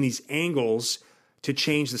using these angles to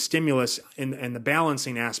change the stimulus and the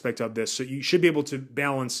balancing aspect of this. So you should be able to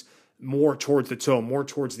balance more towards the toe, more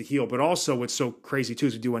towards the heel. But also what's so crazy too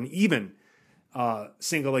is we do uneven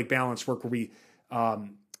single leg balance work where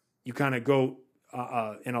you kind of go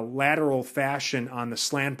in a lateral fashion on the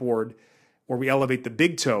slant board where we elevate the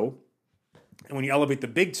big toe. And when you elevate the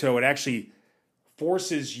big toe, it actually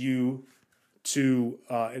forces you to,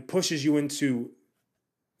 it pushes you into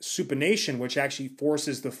supination, which actually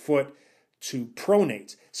forces the foot to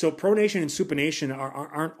pronate. So pronation and supination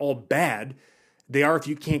aren't all bad. They are if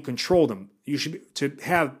you can't control them. You should to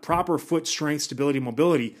have proper foot strength, stability,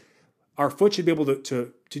 mobility. Our foot should be able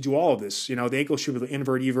to do all of this. The ankle should be able to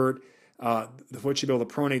invert, evert. The foot should be able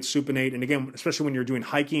to pronate, supinate. And again, especially when you're doing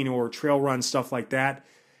hiking or trail runs, stuff like that,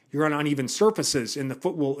 you're on uneven surfaces and the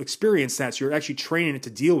foot will experience that. So you're actually training it to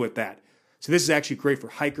deal with that. So this is actually great for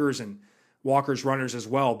hikers and walkers, runners as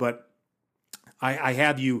well. But I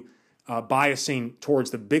have you biasing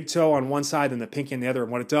towards the big toe on one side and the pinky on the other.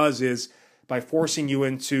 And what it does is if I force you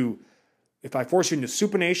into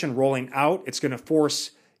supination, rolling out, it's going to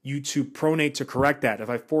force you to pronate to correct that. If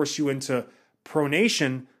I force you into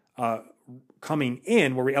pronation, coming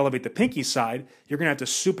in where we elevate the pinky side, you're going to have to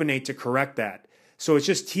supinate to correct that. So it's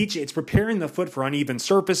just it's preparing the foot for uneven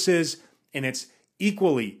surfaces, and it's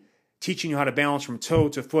equally teaching you how to balance from toe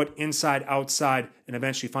to foot, inside, outside, and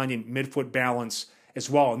eventually finding midfoot balance as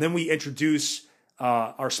well. And then we introduce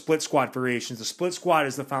our split squat variations. The split squat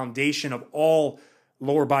is the foundation of all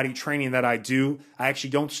lower body training that I do. I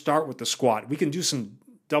actually don't start with the squat. We can do some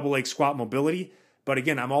double leg squat mobility, but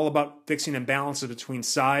again, I'm all about fixing imbalances between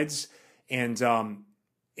sides and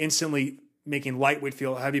instantly making lightweight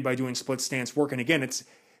feel heavy by doing split stance work. And again,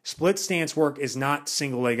 split stance work is not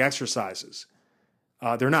single leg exercises.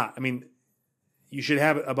 They're not. I mean, you should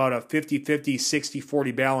have about a 50-50,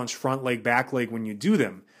 60-40 balance front leg, back leg when you do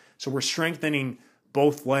them. So we're strengthening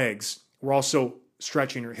both legs. We're also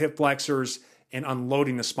stretching your hip flexors and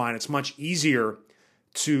unloading the spine. It's much easier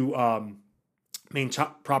to maintain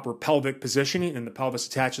proper pelvic positioning, and the pelvis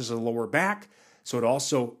attaches to the lower back. So it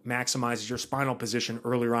also maximizes your spinal position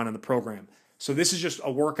earlier on in the program. So this is just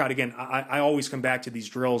a workout. Again, I always come back to these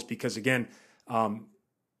drills because, again, I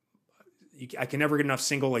can never get enough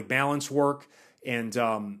single leg balance work. And,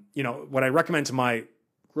 what I recommend to my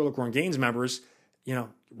Gorilla Core and Gains members,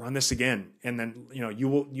 run this again. And then, you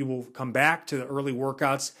will come back to the early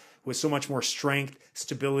workouts with so much more strength,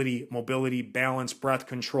 stability, mobility, balance, breath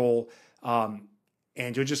control,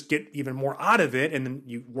 and you'll just get even more out of it. And then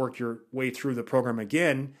you work your way through the program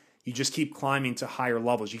again. You just keep climbing to higher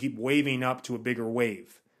levels. You keep waving up to a bigger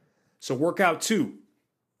wave. So workout 2,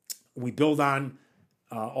 we build on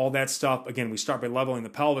all that stuff. Again, we start by leveling the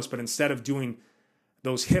pelvis, but instead of doing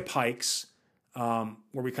those hip hikes where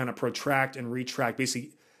we kind of protract and retract,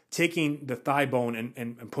 basically taking the thigh bone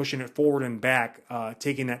and pushing it forward and back,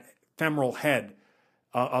 taking that femoral head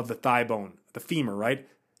of the thigh bone, the femur, right?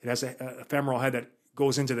 It has a femoral head that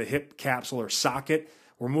goes into the hip capsule or socket.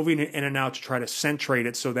 We're moving it in and out to try to centrate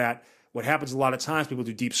it so that what happens a lot of times, people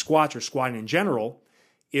do deep squats or squatting in general,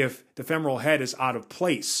 if the femoral head is out of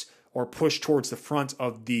place or pushed towards the front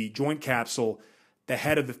of the joint capsule, the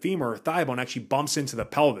head of the femur or thigh bone actually bumps into the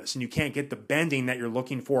pelvis and you can't get the bending that you're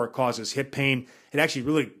looking for. It causes hip pain. It actually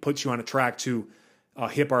really puts you on a track to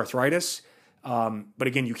hip arthritis. But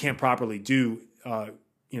again, you can't properly do,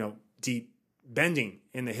 deep bending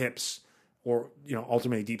in the hips or,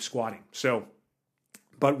 ultimately deep squatting. So,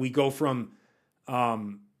 but we go from,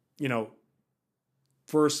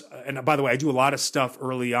 first, and by the way, I do a lot of stuff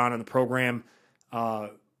early on in the program,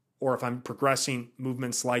 or if I'm progressing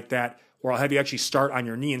movements like that, or I'll have you actually start on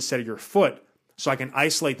your knee instead of your foot so I can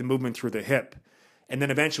isolate the movement through the hip and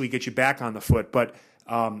then eventually get you back on the foot. But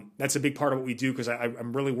that's a big part of what we do because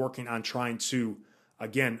I'm really working on trying to,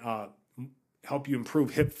 again, help you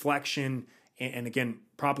improve hip flexion and again,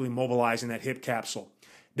 properly mobilizing that hip capsule.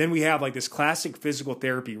 Then we have like this classic physical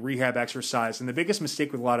therapy rehab exercise. And the biggest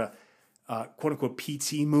mistake with a lot of quote unquote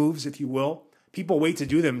PT moves, if you will, people wait to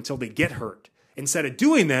do them until they get hurt instead of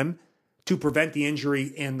doing them to prevent the injury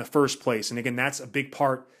in the first place. And again, that's a big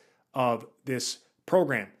part of this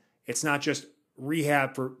program. It's not just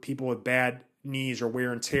rehab for people with bad knees or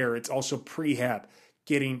wear and tear. It's also prehab,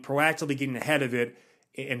 proactively getting ahead of it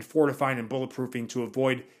and fortifying and bulletproofing to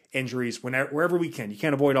avoid injuries wherever we can. You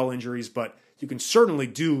can't avoid all injuries, but you can certainly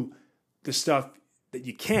do the stuff that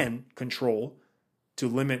you can control to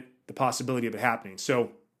limit the possibility of it happening.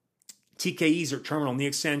 So TKEs or terminal knee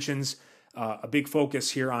extensions, a big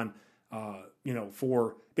focus here on,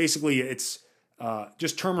 for basically it's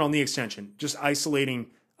just terminal knee extension, just isolating,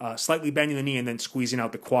 slightly bending the knee and then squeezing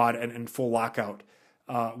out the quad and full lockout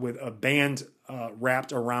with a band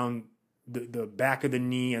wrapped around the back of the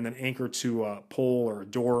knee and then anchored to a pole or a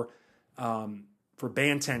door for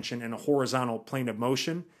band tension and a horizontal plane of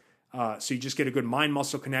motion. So you just get a good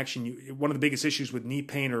mind-muscle connection. One of the biggest issues with knee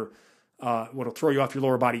pain or what'll throw you off your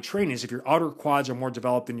lower body training is if your outer quads are more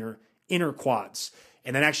developed than your inner quads.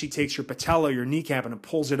 And that actually takes your patella, your kneecap, and it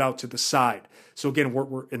pulls it out to the side. So again,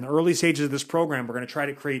 we're in the early stages of this program. We're going to try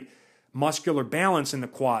to create muscular balance in the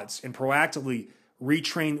quads and proactively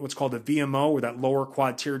retrain what's called the VMO, or that lower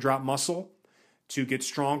quad teardrop muscle, to get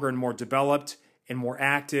stronger and more developed and more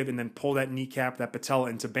active, and then pull that kneecap, that patella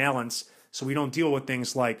into balance so we don't deal with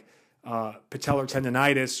things like patellar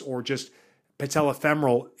tendonitis or just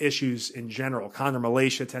patellofemoral issues in general,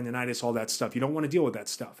 chondromalacia, tendonitis, all that stuff. You don't want to deal with that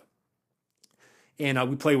stuff. And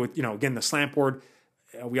we play with, again, the slant board.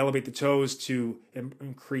 We elevate the toes to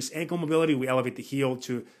increase ankle mobility. We elevate the heel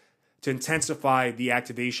to intensify the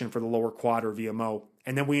activation for the lower quad or VMO.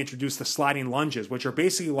 And then we introduce the sliding lunges, which are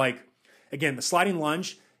basically like, again, the sliding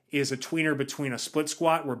lunge is a tweener between a split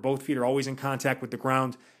squat where both feet are always in contact with the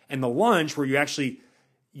ground, and the lunge where you actually,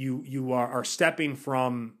 you are stepping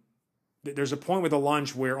from, there's a point with a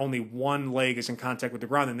lunge where only one leg is in contact with the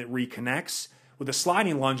ground and it reconnects. With a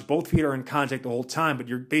sliding lunge, both feet are in contact the whole time, but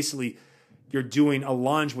you're doing a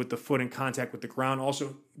lunge with the foot in contact with the ground,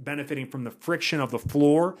 also benefiting from the friction of the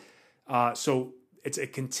floor. So it's a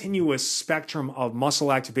continuous spectrum of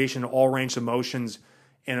muscle activation in all range of motions.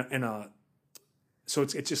 So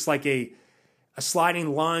it's just like a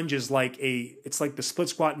sliding lunge is it's like the split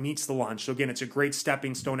squat meets the lunge. So again, it's a great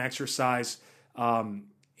stepping stone exercise. And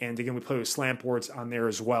again, we play with slant boards on there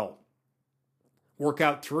as well.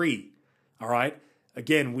 Workout 3. All right.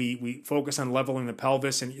 Again, we focus on leveling the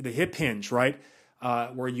pelvis and the hip hinge, right?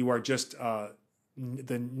 Where you are just,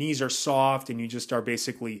 the knees are soft and you just are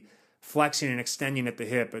basically flexing and extending at the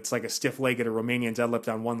hip. It's like a stiff leg at a Romanian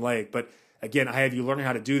deadlift on one leg. But again, I have you learning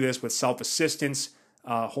how to do this with self-assistance,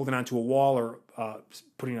 holding onto a wall or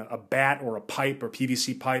putting a bat or a pipe or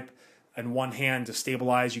PVC pipe in one hand to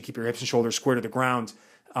stabilize. You keep your hips and shoulders square to the ground.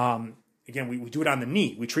 Again, we do it on the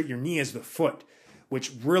knee. We treat your knee as the foot,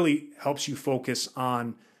 which really helps you focus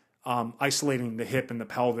on isolating the hip and the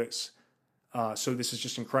pelvis. So this is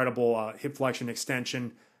just incredible hip flexion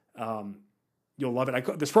extension. You'll love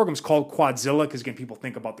it. This program is called QUADZILLA because, again, people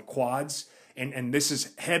think about the quads. And this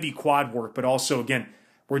is heavy quad work, but also, again,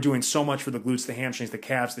 we're doing so much for the glutes, the hamstrings, the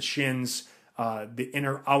calves, the shins, the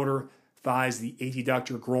inner, outer thighs, the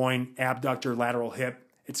adductor, groin, abductor, lateral hip.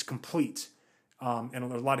 It's complete. And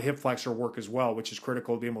there's a lot of hip flexor work as well, which is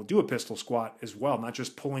critical to be able to do a pistol squat as well, not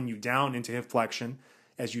just pulling you down into hip flexion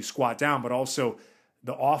as you squat down, but also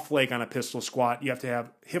the off leg on a pistol squat. You have to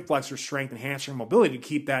have hip flexor strength and hamstring mobility to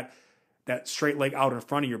keep that that straight leg out in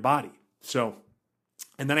front of your body. So,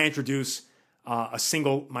 and then I introduce my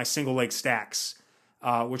single leg stacks,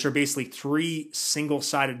 which are basically 3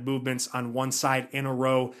 single-sided movements on one side in a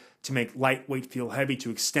row to make lightweight feel heavy,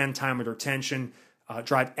 to extend time under tension,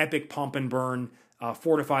 drive epic pump and burn,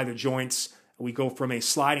 fortify the joints. We go from a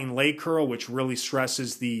sliding leg curl, which really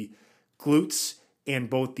stresses the glutes and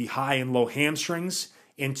both the high and low hamstrings,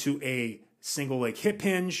 into a single leg hip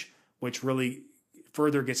hinge, which really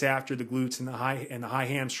further gets after the glutes and the high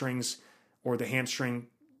hamstrings, or the hamstring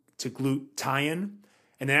to glute tie-in.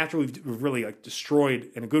 And then after we've really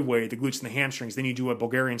destroyed, in a good way, the glutes and the hamstrings, then you do a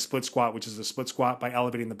Bulgarian split squat, which is a split squat by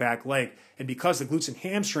elevating the back leg. And because the glutes and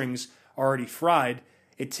hamstrings are already fried,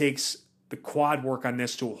 it takes the quad work on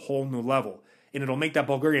this to a whole new level. And it'll make that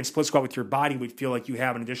Bulgarian split squat with your body would feel like you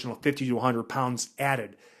have an additional 50 to 100 pounds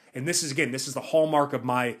added. And this is the hallmark of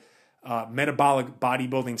my metabolic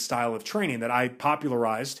bodybuilding style of training that I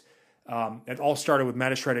popularized. It all started with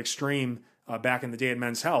MetaShred Extreme back in the day at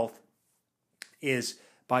Men's Health, is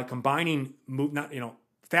by combining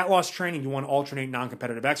fat loss training. You want to alternate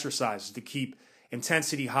non-competitive exercises to keep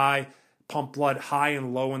intensity high, pump blood high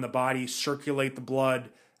and low in the body, circulate the blood,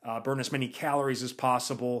 burn as many calories as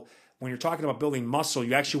possible. When you're talking about building muscle,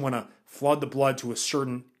 you actually want to flood the blood to a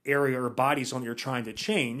certain area or body zone that you're trying to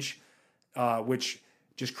change, which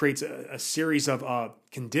just creates a series of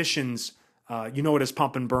conditions. You know it as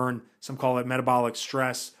pump and burn. Some call it metabolic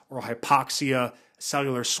stress or hypoxia,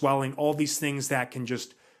 cellular swelling, all these things that can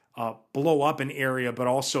just blow up an area. But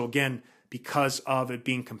also, again, because of it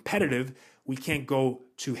being competitive, we can't go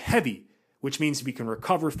too heavy, which means we can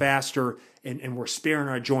recover faster and we're sparing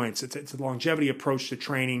our joints. It's a longevity approach to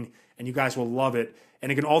training, and you guys will love it.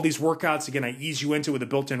 And again, all these workouts, again, I ease you into with a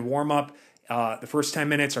built-in warm-up. The first 10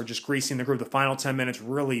 minutes are just greasing the groove. The final 10 minutes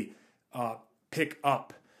really pick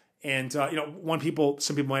up. And, some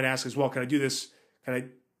people might ask as well, can I do this? Can I,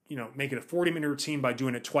 make it a 40-minute routine by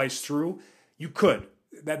doing it twice through? You could.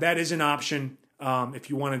 That is an option if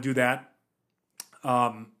you want to do that.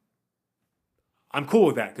 I'm cool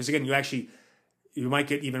with that because, again, you might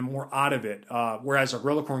get even more out of it. Whereas our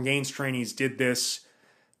Gorilla Core and Gains trainees did this,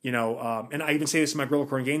 and I even say this to my Gorilla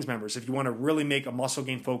Core and Gains members. If you want to really make a muscle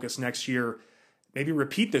gain focus next year, maybe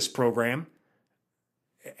repeat this program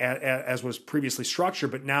as was previously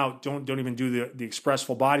structured, but now don't even do the express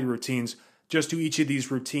full body routines. Just do each of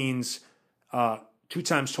these routines 2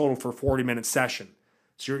 times total for a 40-minute session.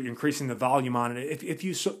 So you're increasing the volume on it. If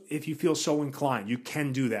you feel so inclined, you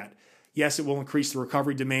can do that. Yes, it will increase the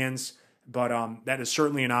recovery demands, but that is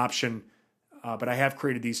certainly an option. But I have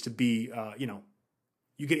created these to be,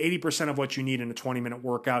 you get 80% of what you need in a 20-minute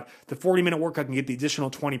workout. The 40-minute workout can get the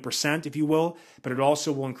additional 20%, if you will, but it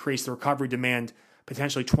also will increase the recovery demand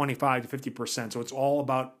potentially 25 to 50%. So it's all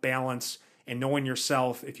about balance and knowing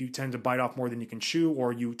yourself. If you tend to bite off more than you can chew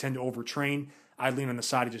or you tend to overtrain, I lean on the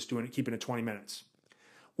side of just keeping it 20 minutes.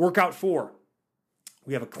 Workout 4.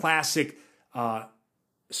 We have a classic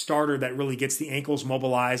starter that really gets the ankles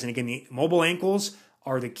mobilized. And again, the mobile ankles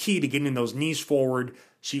are the key to getting those knees forward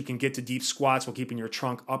so you can get to deep squats while keeping your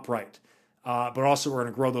trunk upright. But also we're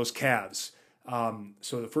going to grow those calves.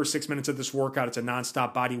 So the first 6 minutes of this workout, it's a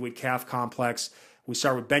nonstop bodyweight calf complex. We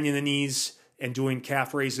start with bending the knees and doing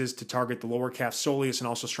calf raises to target the lower calf soleus and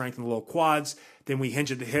also strengthen the low quads. Then we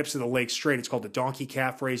hinge at the hips and the legs straight. It's called the donkey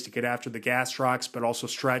calf raise to get after the gastrocs, but also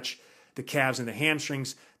stretch the calves and the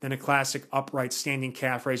hamstrings. Then a classic upright standing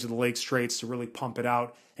calf raise with the legs straights to really pump it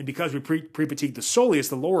out. And because we pre-fatigue the soleus,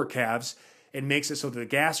 the lower calves, it makes it so that the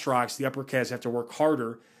gastrocs, the upper calves, have to work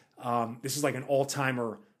harder. This is like an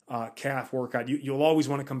all-timer calf workout. You'll always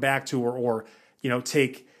want to come back to or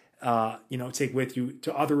take with you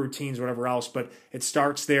to other routines or whatever else. But it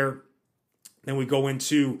starts there. Then we go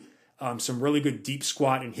into some really good deep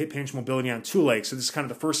squat and hip hinge mobility on 2 legs. So this is kind of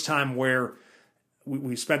the first time where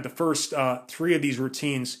we spent the first 3 of these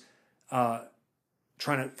routines trying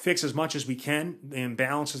to fix as much as we can the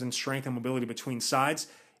imbalances in strength and mobility between sides.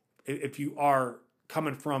 If you are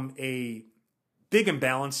coming from a big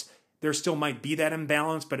imbalance, there still might be that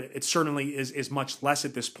imbalance, but it certainly is much less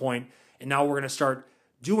at this point. And now we're going to start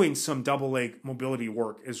doing some double leg mobility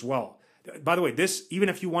work as well. By the way, this, even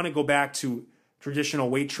if you want to go back to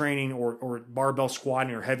traditional weight training or barbell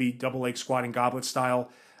squatting or heavy double leg squatting goblet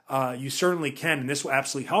style, you certainly can. And this will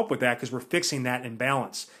absolutely help with that because we're fixing that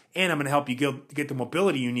imbalance. And I'm going to help you get the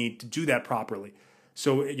mobility you need to do that properly.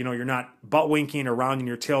 So, you're not butt winking or rounding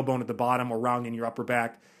your tailbone at the bottom or rounding your upper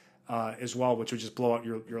back as well, which would just blow out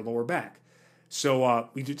your lower back. So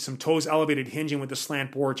we did some toes elevated hinging with the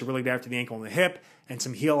slant board to really get after the ankle and the hip, and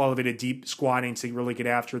some heel elevated deep squatting to really get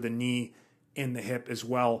after the knee and the hip as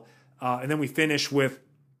well. And then we finish with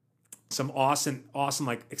some awesome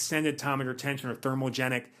like extended time under tension or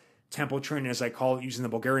thermogenic tempo training, as I call it, using the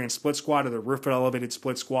Bulgarian split squat or the rear foot elevated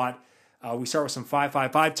split squat. We start with some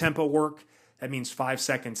 5-5-5 tempo work. That means 5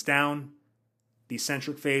 seconds down, the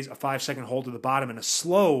eccentric phase, a 5-second hold to the bottom, and a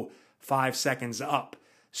slow 5 seconds up.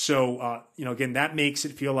 So, again, that makes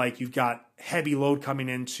it feel like you've got heavy load coming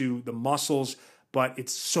into the muscles, but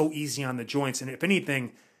it's so easy on the joints. And if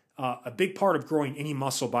anything, a big part of growing any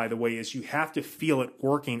muscle, by the way, is you have to feel it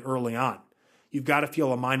working early on. You've got to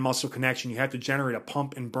feel a mind-muscle connection. You have to generate a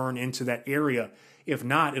pump and burn into that area. If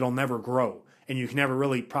not, it'll never grow. And you can never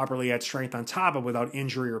really properly add strength on top of it without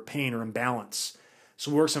injury or pain or imbalance.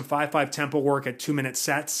 So we work some 5-5 tempo work at 2-minute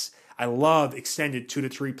sets. I love extended 2 to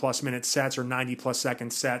 3+ minute sets or 90+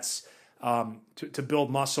 second sets to build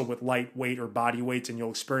muscle with light weight or body weights, and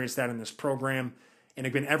you'll experience that in this program. And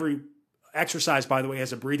again, every exercise, by the way,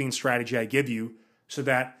 has a breathing strategy I give you so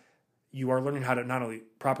that you are learning how to not only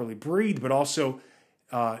properly breathe, but also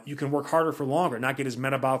you can work harder for longer, not get as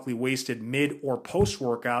metabolically wasted mid or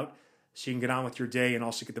post-workout, so you can get on with your day and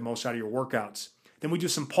also get the most out of your workouts. Then we do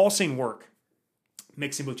some pulsing work,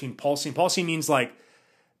 mixing between pulsing. Pulsing means like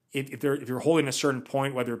if you're holding a certain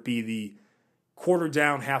point, whether it be the quarter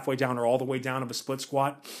down, halfway down, or all the way down of a split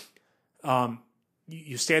squat,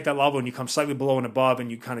 you stay at that level and you come slightly below and above,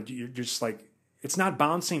 and you're just like, it's not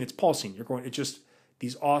bouncing, it's pulsing. It's just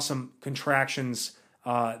these awesome contractions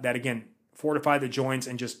that, again, fortify the joints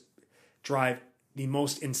and just drive the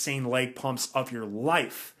most insane leg pumps of your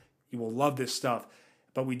life. You will love this stuff.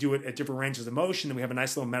 But we do it at different ranges of motion, and we have a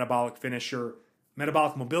nice little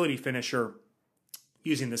metabolic mobility finisher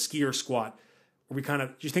using the skier squat, where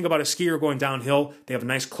you think about a skier going downhill, they have a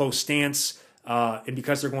nice close stance, and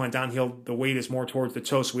because they're going downhill, the weight is more towards the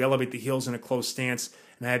toes, so we elevate the heels in a close stance,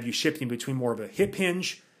 and I have you shifting between more of a hip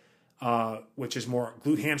hinge, which is more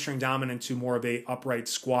glute hamstring dominant, to more of a upright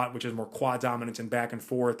squat, which is more quad dominant and back and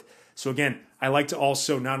forth. So again, I like to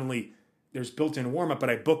also not only, there's built-in warm-up, but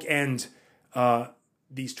I bookend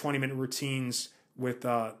these 20-minute routines with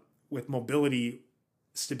mobility,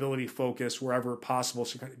 stability focus wherever possible.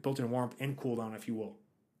 So kind of built-in warm-up and cool-down, if you will.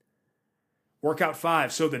 Workout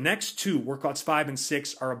 5. So the next two, workouts 5 and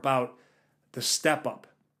 6, are about the step-up.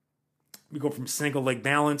 We go from single leg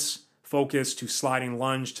balance focus to sliding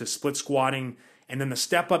lunge to split squatting. And then the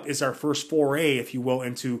step-up is our first foray, if you will,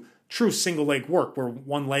 into true single leg work, where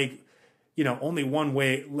one leg, only one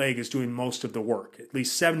leg is doing most of the work. At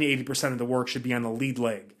least 70-80% of the work should be on the lead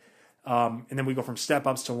leg. And then we go from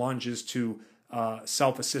step-ups to lunges to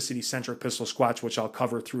self-assisted eccentric pistol squats, which I'll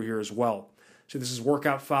cover through here as well. So this is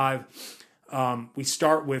workout 5. We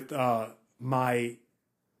start with my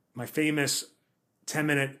famous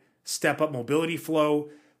 10-minute step-up mobility flow,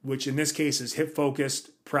 which in this case is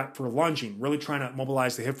hip-focused prep for lunging, really trying to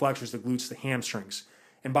mobilize the hip flexors, the glutes, the hamstrings.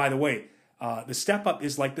 And by the way, the step-up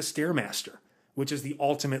is like the Stairmaster, which is the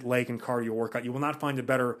ultimate leg and cardio workout. You will not find a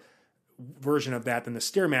better version of that than the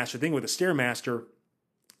Stairmaster. The thing with the Stairmaster,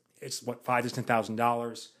 it's $5,000 to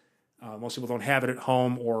 $10,000. Most people don't have it at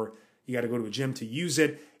home, or you got to go to a gym to use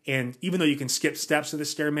it. And even though you can skip steps of the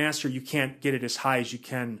Stairmaster, you can't get it as high as you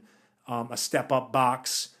can a step-up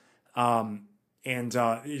box.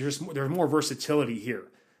 There's more versatility here.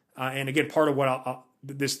 And again, part of what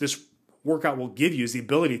this workout will give you is the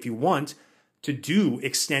ability, if you want, to do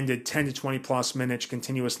extended 10 to 20+ minutes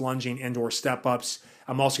continuous lunging and or step-ups.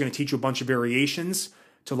 I'm also going to teach you a bunch of variations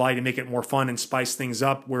to allow you to make it more fun and spice things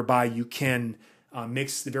up, whereby you can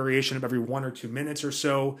mix the variation of every 1 or 2 minutes or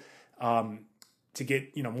so to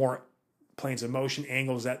get more planes of motion,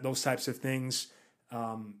 angles, those types of things.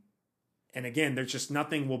 And again, there's just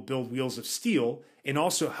nothing will build wheels of steel and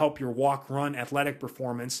also help your walk-run athletic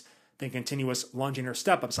performance than continuous lunging or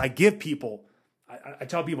step-ups. I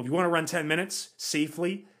tell people, if you want to run 10 minutes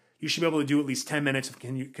safely, you should be able to do at least 10 minutes of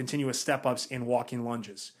continuous step-ups and walking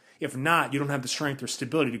lunges. If not, you don't have the strength or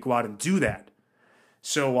stability to go out and do that.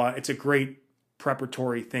 So it's a great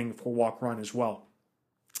preparatory thing for walk-run as well.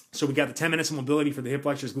 So we got the 10 minutes of mobility for the hip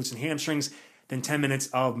flexors, glutes, and hamstrings, then 10 minutes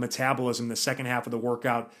of metabolism, the second half of the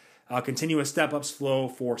workout. Continuous step-ups flow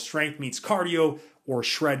for strength meets cardio or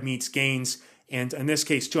shred meets gains. And in this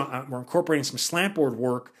case, too, we're incorporating some slant board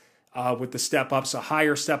work with the step-ups, a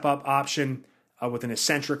higher step-up option with an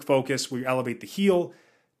eccentric focus where you elevate the heel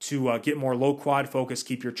to get more low quad focus,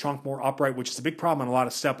 keep your trunk more upright, which is a big problem on a lot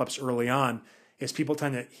of step-ups early on, is people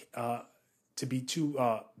tend to be too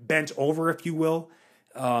bent over, if you will.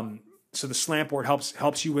 So the slant board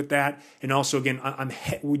helps you with that. And also, again,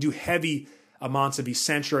 we do heavy amounts of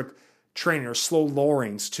eccentric training or slow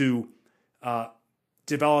lowerings to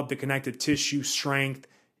develop the connective tissue strength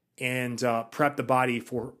and prep the body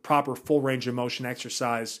for proper full range of motion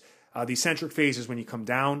exercise The eccentric phase is when you come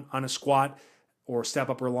down on a squat or step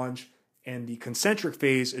up or lunge, and the concentric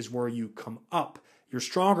phase is where you come up. You're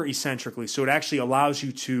stronger eccentrically, so it actually allows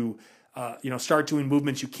you to start doing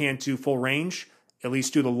movements you can't do full range, at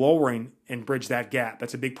least do the lowering and bridge that gap.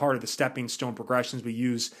 That's a big part of the stepping stone progressions we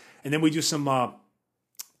use. And then we do some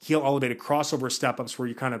heel elevated crossover step-ups where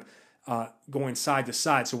you kind of going side to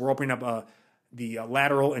side. So we're opening up the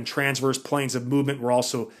lateral and transverse planes of movement.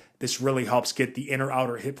 This really helps get the inner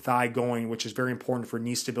outer hip thigh going, which is very important for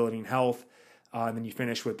knee stability and health. And then you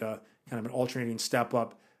finish with kind of an alternating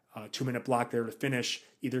step-up, 2-minute block there to finish,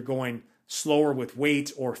 either going slower with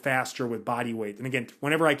weight or faster with body weight. And again,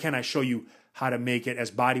 whenever I can, I show you how to make it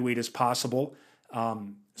as body weight as possible.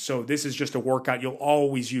 So this is just a workout you'll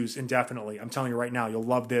always use indefinitely. I'm telling you right now, you'll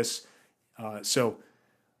love this. So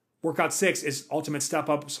workout 6 is Ultimate Step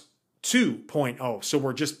Ups 2.0. So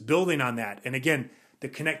we're just building on that. And again, the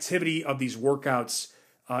connectivity of these workouts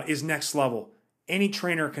is next level. Any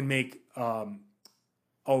trainer can make a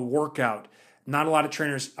workout. Not a lot of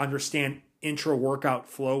trainers understand intra-workout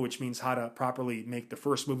flow, which means how to properly make the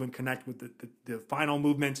first movement connect with the final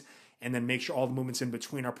movement, and then make sure all the movements in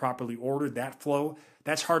between are properly ordered. That flow,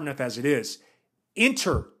 that's hard enough as it is.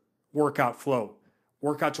 Inter-workout flow,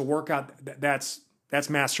 workout to workout, that's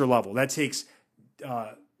master level. That takes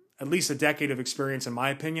at least a decade of experience, in my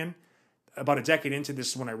opinion. About a decade into this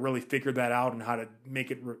is when I really figured that out and how to make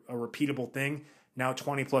it a repeatable thing. Now,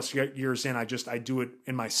 20 plus years in, I do it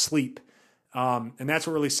in my sleep. And that's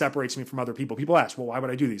what really separates me from other people. People ask, well, why would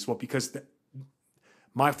I do these? Well, because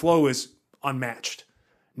my flow is unmatched.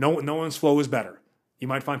 No one's flow is better. You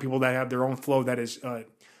might find people that have their own flow that is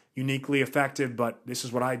uniquely effective, but this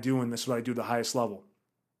is what I do, and this is what I do at the highest level.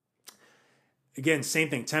 Again, same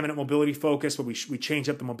thing, 10-minute mobility focus, but we change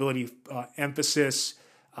up the mobility emphasis.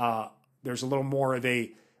 There's a little more of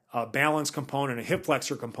a balance component, a hip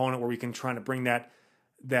flexor component, where we can try to bring that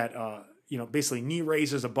basically knee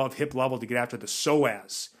raises above hip level to get after the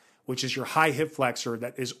psoas, which is your high hip flexor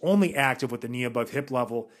that is only active with the knee above hip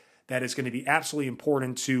level. That is going to be absolutely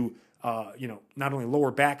important to, not only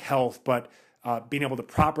lower back health, but being able to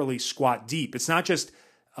properly squat deep. It's not just,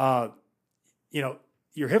 your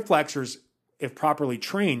hip flexors, if properly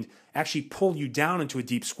trained, actually pull you down into a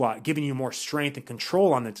deep squat, giving you more strength and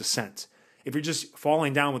control on the descent. If you're just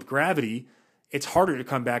falling down with gravity, it's harder to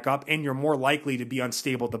come back up, and you're more likely to be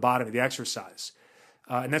unstable at the bottom of the exercise.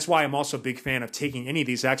 And that's why I'm also a big fan of taking any of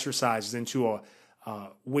these exercises into a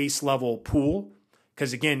waist level pool,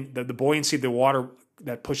 because again, the buoyancy of the water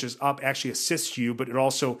that pushes up actually assists you, but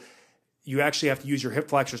you actually have to use your hip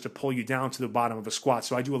flexors to pull you down to the bottom of a squat.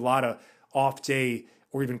 So I do a lot of off day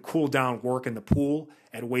or even cool down work in the pool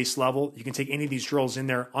at waist level. You can take any of these drills in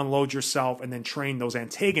there, unload yourself, and then train those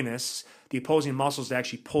antagonists, the opposing muscles, to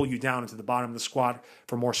actually pull you down into the bottom of the squat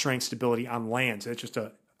for more strength stability on land. So it's just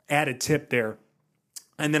an added tip there.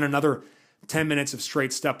 And then another 10 minutes of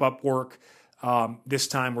straight step up work. This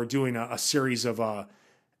time we're doing a series of,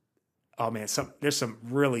 there's some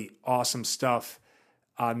really awesome stuff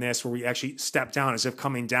on this where we actually step down as if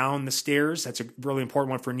coming down the stairs. That's a really important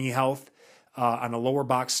one for knee health on a lower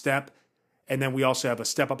box step. And then we also have a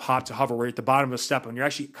step up hop to hover where you're at the bottom of the step and you're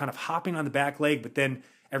actually kind of hopping on the back leg, but then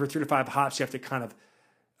every 3 to 5 hops, you have to kind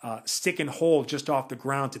of stick and hold just off the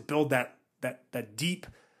ground to build that deep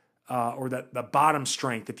or the bottom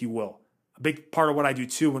strength, if you will. A big part of what I do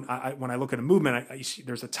too when I look at a movement, you see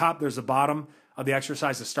there's a top, there's a bottom of the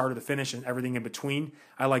exercise, the start of the finish, and everything in between.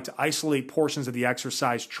 I like to isolate portions of the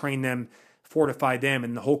exercise, train them, fortify them,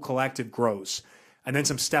 and the whole collective grows. And then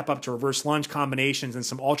some step up to reverse lunge combinations and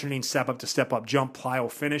some alternating step up to step up jump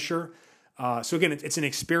plyo finisher. So again, it's an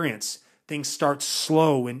experience. Things start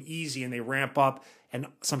slow and easy and they ramp up, and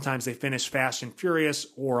sometimes they finish fast and furious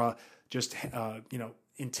or just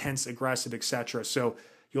intense, aggressive, etc. So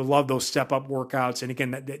you'll love those step up workouts. And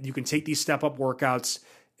again, you can take these step up workouts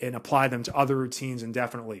and apply them to other routines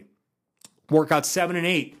indefinitely. Workouts 7 and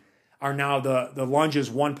 8 are now the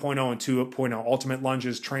lunges 1.0 and 2.0, ultimate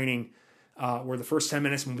lunges training, where the first 10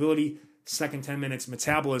 minutes mobility, second 10 minutes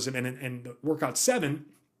metabolism, and the workout 7,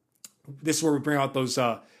 this is where we bring out those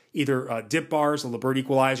either dip bars, the Liberty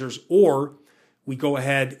equalizers, or we go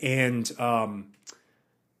ahead and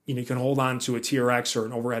you can hold on to a TRX or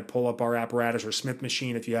an overhead pull-up bar apparatus or Smith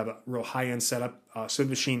machine if you have a real high-end setup. Smith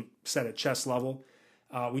machine set at chest level.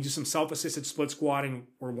 We do some self-assisted split squatting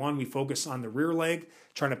where we focus on the rear leg,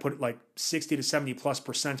 trying to put like 60 to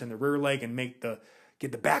 70+% in the rear leg and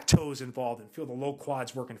get the back toes involved and feel the low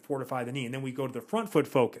quads work and fortify the knee. And then we go to the front foot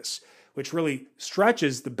focus, which really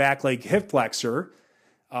stretches the back leg hip flexor,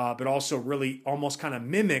 but also really almost kind of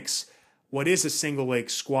mimics what is a single leg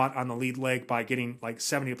squat on the lead leg by getting like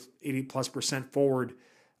 70, 80+% forward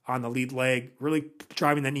on the lead leg, really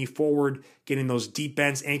driving that knee forward, getting those deep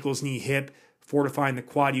bends, ankles, knee, hip, fortifying the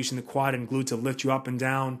quad, using the quad and glute to lift you up and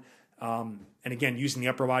down. And again, using the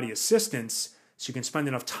upper body assistance so you can spend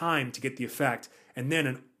enough time to get the effect. And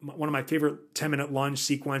then one of my favorite 10-minute lunge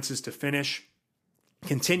sequences to finish,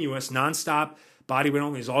 continuous, nonstop, body weight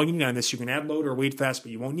only is all you need on this. You can add load or weight fast,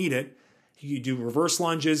 but you won't need it. You do reverse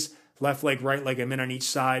lunges, left leg, right leg, a minute on each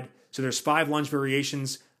side. So there's 5 lunge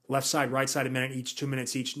variations, left side, right side, a minute each, 2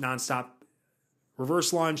 minutes each, nonstop.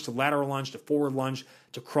 Reverse lunge to lateral lunge to forward lunge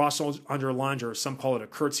to cross under lunge, or some call it a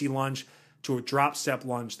curtsy lunge, to a drop step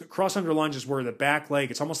lunge. The cross under lunge is where the back leg,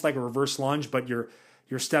 it's almost like a reverse lunge, but you're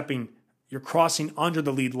crossing under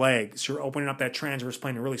the lead leg. So you're opening up that transverse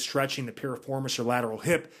plane and really stretching the piriformis or lateral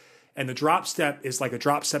hip. And the drop step is like a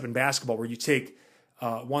drop step in basketball where you take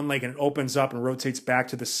one leg and it opens up and rotates back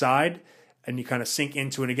to the side and you kind of sink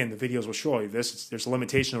into it. Again, the videos will show you this. There's a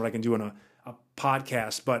limitation of what I can do in a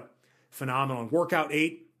podcast, but phenomenal. And workout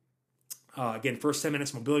 8, again, first 10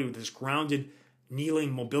 minutes mobility with this grounded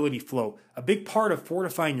kneeling mobility flow. A big part of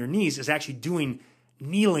fortifying your knees is actually doing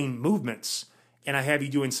kneeling movements. And I have you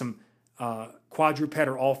doing some quadruped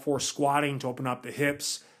or all 4 squatting to open up the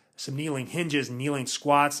hips, some kneeling hinges, kneeling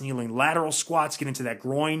squats, kneeling lateral squats, get into that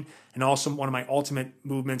groin. And also one of my ultimate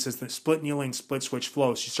movements is the split kneeling, split switch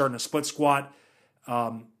flow. So you start in a split squat,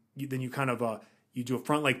 then you kind of, you do a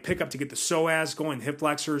front leg pickup to get the psoas going, hip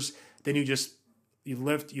flexors. Then you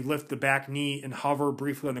lift the back knee and hover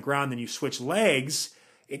briefly on the ground. Then you switch legs.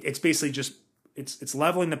 It's basically just, it's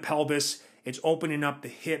leveling the pelvis. It's opening up the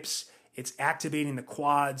hips. It's activating the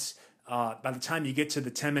quads. By the time you get to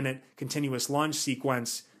the 10-minute continuous lunge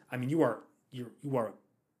sequence, I mean, you are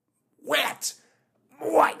wet,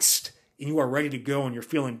 moist, and you are ready to go, and you're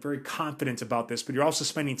feeling very confident about this, but you're also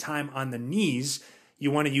spending time on the knees.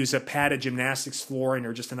 You want to use a padded gymnastics flooring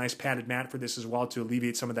or just a nice padded mat for this as well to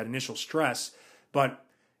alleviate some of that initial stress. But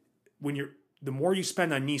the more you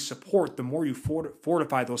spend on knee support, the more you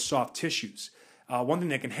fortify those soft tissues. One thing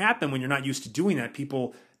that can happen when you're not used to doing that,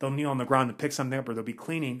 they'll kneel on the ground and pick something up, or they'll be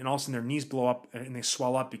cleaning, and all of a sudden their knees blow up and they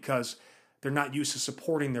swell up because they're not used to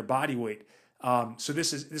supporting their body weight. So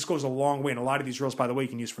this goes a long way. And a lot of these drills, by the way, you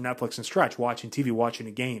can use for Netflix and stretch, watching TV, watching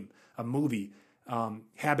a game, a movie,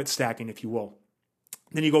 habit stacking, if you will.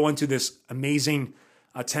 Then you go into this amazing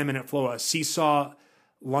 10-minute flow, a seesaw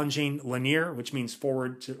lunging linear, which means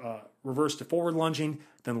reverse to forward lunging,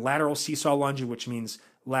 then lateral seesaw lunging, which means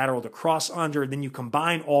lateral to cross under. Then you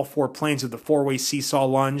combine all 4 planes of the 4-way seesaw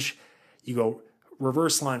lunge. You go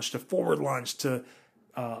reverse lunge to forward lunge to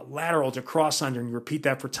lateral to cross under, and you repeat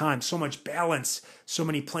that for time. So much balance, so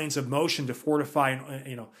many planes of motion to fortify,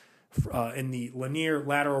 in the linear,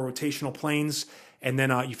 lateral, rotational planes. And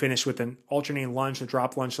then you finish with an alternating lunge, a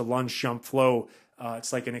drop lunge, a lunge jump flow.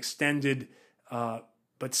 It's like an extended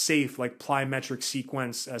but safe, like plyometric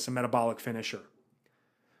sequence as a metabolic finisher.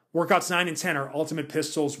 Workouts 9 and 10 are ultimate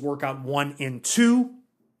pistols. Workout 1 and 2,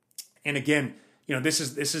 and again, this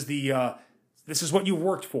is what you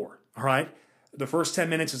worked for. All right. The first 10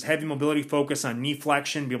 minutes is heavy mobility focus on knee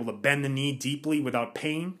flexion, be able to bend the knee deeply without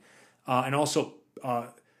pain, and also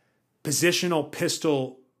positional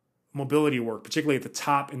pistol mobility work, particularly at the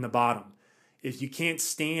top and the bottom. If you can't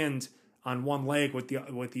stand on one leg with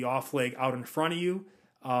the off leg out in front of you,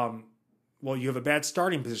 well, you have a bad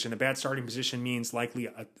starting position. A bad starting position means likely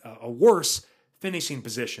a worse finishing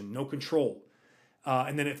position, no control.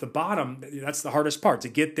 And then at the bottom, that's the hardest part, to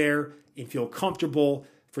get there and feel comfortable,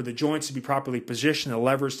 for the joints to be properly positioned, the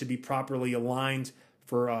levers to be properly aligned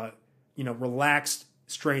for relaxed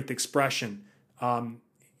strength expression, and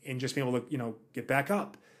just being able to get back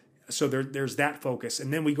up. So there's that focus,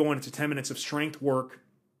 and then we go into 10 minutes of strength work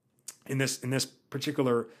in this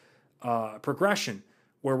particular progression,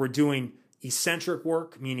 where we're doing eccentric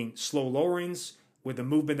work, meaning slow lowerings with a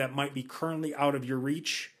movement that might be currently out of your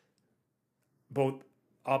reach, both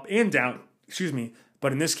up and down.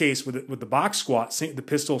 But in this case, with the box squat, the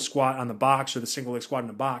pistol squat on the box or the single leg squat in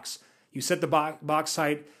the box, you set the box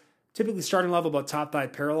height, typically starting level about top thigh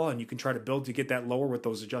parallel, and you can try to build to get that lower with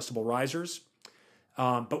those adjustable risers.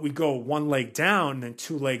 But we go 1 leg down and then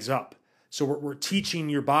 2 legs up. So we're teaching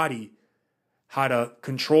your body how to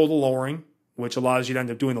control the lowering, which allows you to end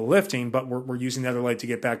up doing the lifting, but we're using the other leg to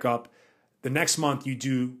get back up. The next month, you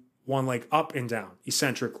do 1 leg up and down,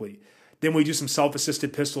 eccentrically. Then we do some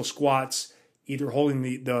self-assisted pistol squats, either holding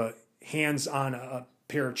the hands on a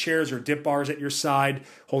pair of chairs or dip bars at your side,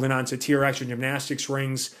 holding on to TRX or gymnastics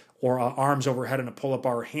rings, or arms overhead on a pull-up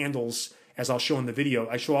bar handles, as I'll show in the video.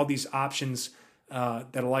 I show all these options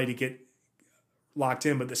that allow you to get locked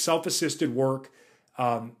in, but the self-assisted work,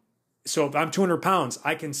 so if I'm 200 pounds,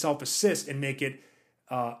 I can self-assist and make it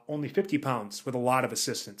only 50 pounds with a lot of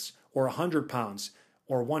assistance, or 100 pounds,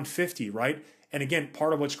 or 150, right? And again,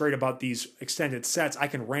 part of what's great about these extended sets, I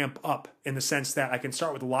can ramp up in the sense that I can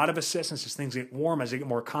start with a lot of assistance as things get warm, as I get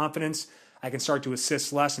more confidence. I can start to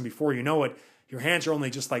assist less, and before you know it, your hands are only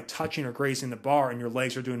just like touching or grazing the bar, and your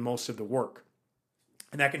legs are doing most of the work.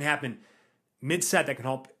 And that can happen mid-set. That can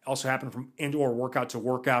also happen from indoor workout to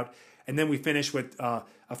workout. And then we finish with a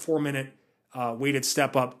 4-minute weighted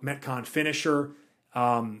step-up Metcon finisher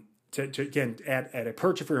to again, add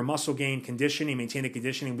hypertrophy or muscle gain, conditioning, maintain the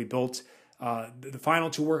conditioning we built. The final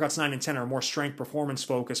 2 workouts, 9 and 10, are more strength performance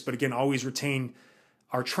focused, but again, always retain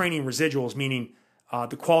our training residuals, meaning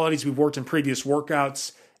the qualities we've worked in previous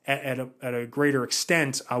workouts at a greater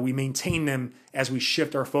extent. We maintain them as we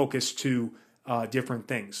shift our focus to different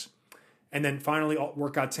things. And then finally,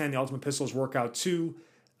 workout 10, the Ultimate Pistols workout 2,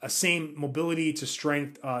 same mobility to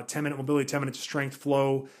strength, 10-minute mobility, 10-minute to strength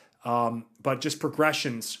flow, but just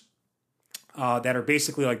progressions that are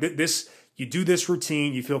basically like this. You do this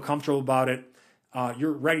routine, you feel comfortable about it,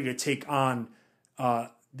 you're ready to take on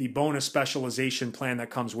the bonus specialization plan that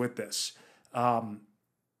comes with this. And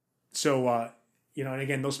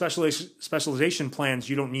again, those specialization plans,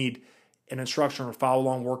 you don't need an instructor or follow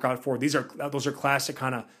along workout for. Those are classic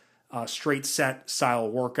kind of straight set style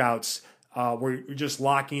workouts where you're just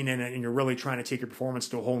locking in and you're really trying to take your performance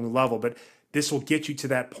to a whole new level. But this will get you to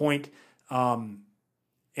that point. And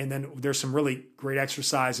then there's some really great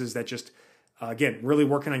exercises that just, again, really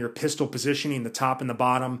working on your pistol positioning, the top and the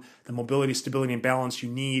bottom, the mobility, stability, and balance you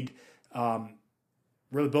need,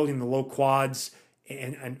 really building the low quads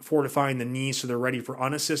and fortifying the knees so they're ready for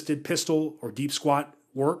unassisted pistol or deep squat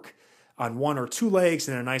work on 1 or 2 legs,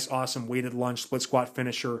 and a nice, awesome weighted lunge split squat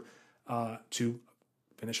finisher to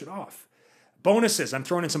finish it off. Bonuses. I'm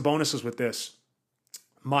throwing in some bonuses with this.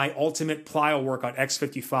 My ultimate plyo workout,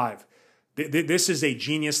 X55. This is a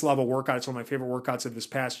genius level workout. It's one of my favorite workouts of this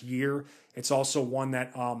past year. It's also one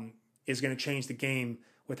that is going to change the game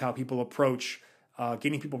with how people approach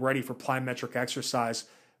getting people ready for plyometric exercise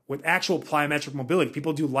with actual plyometric mobility.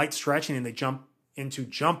 People do light stretching and they jump into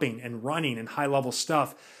jumping and running and high level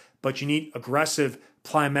stuff, but you need aggressive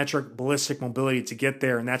plyometric ballistic mobility to get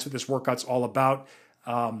there. And that's what this workout's all about.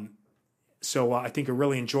 So I think you'll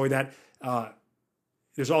really enjoy that.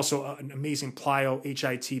 There's also an amazing plyo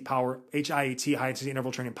HIIT high intensity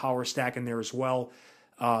interval training power stack in there as well.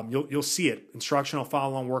 You'll see it. Instructional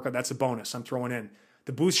follow along workout. That's a bonus I'm throwing in.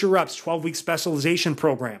 The Boost Your Reps 12-week specialization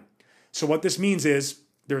program. So what this means is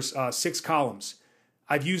there's 6 columns.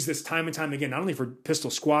 I've used this time and time again, not only for pistol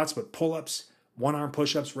squats, but pull-ups, one-arm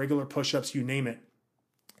push-ups, regular push-ups, you name it.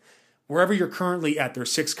 Wherever you're currently at,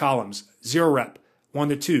 there's 6 columns: 0 rep, 1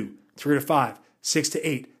 to 2, 3 to 5, 6 to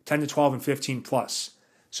 8, 10 to 12, and 15 plus.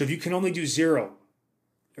 So if you can only do 0,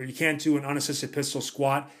 or you can't do an unassisted pistol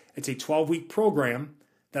squat, it's a 12-week program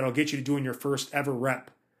that'll get you to doing your first ever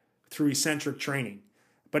rep through eccentric training.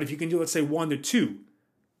 But if you can do, let's say, 1 to 2,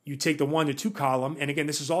 you take the 1 to 2 column, and again,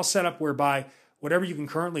 this is all set up whereby whatever you can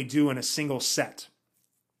currently do in a single set,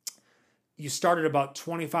 you start at about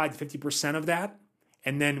 25 to 50% of that,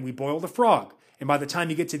 and then we boil the frog. And by the time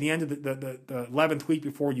you get to the end of the 11th week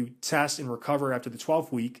before you test and recover after the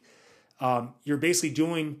 12th week, you're basically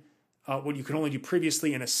doing what you can only do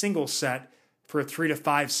previously in a single set for 3 to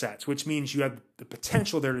 5 sets, which means you have the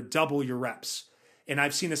potential there to double your reps. And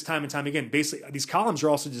I've seen this time and time again. Basically, these columns are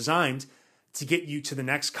also designed to get you to the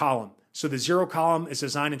next column. So the 0 column is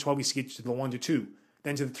designed in 12 weeks to get you to the 1 to 2,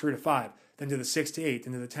 then to the 3 to 5, then to the 6 to 8,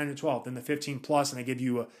 then to the 10 to 12, then the 15 plus, and I give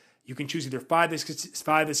you you can choose either 5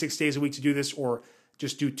 to 6 days a week to do this, or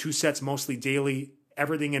just do 2 sets mostly daily,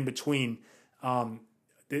 everything in between.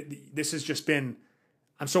 This has just been,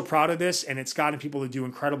 I'm so proud of this, and it's gotten people to do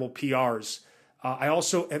incredible PRs. I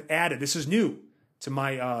also have added, this is new to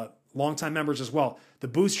my longtime members as well, the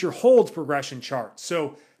Boost Your Hold progression chart.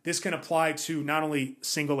 So this can apply to not only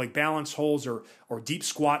single leg balance holds or deep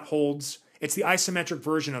squat holds. It's the isometric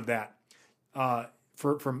version of that.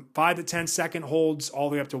 From 5 to 10 second holds all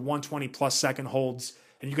the way up to 120 plus second holds.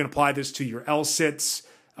 And you can apply this to your L-sits.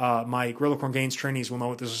 My Gorilla Core Gains trainees will know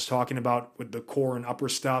what this is talking about with the core and upper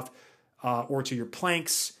stuff, or to your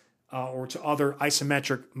planks, or to other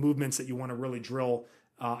isometric movements that you want to really drill.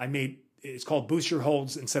 It's called Boost Your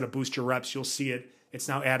Holds instead of Boost Your Reps. You'll see it. It's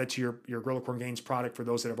now added to your Gorilla Core Gains product for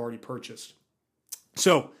those that have already purchased.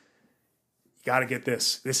 So you got to get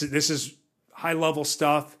this. This is high level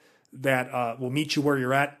stuff that will meet you where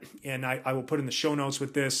you're at. And I will put in the show notes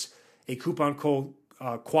with this a coupon code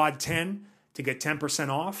QUAD10 to get 10%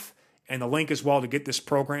 off, and the link as well to get this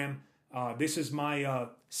program. This is my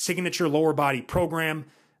signature lower body program,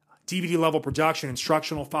 DVD level production,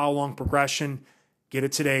 instructional follow along progression. Get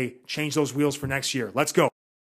it today. Change those wheels for next year. Let's go.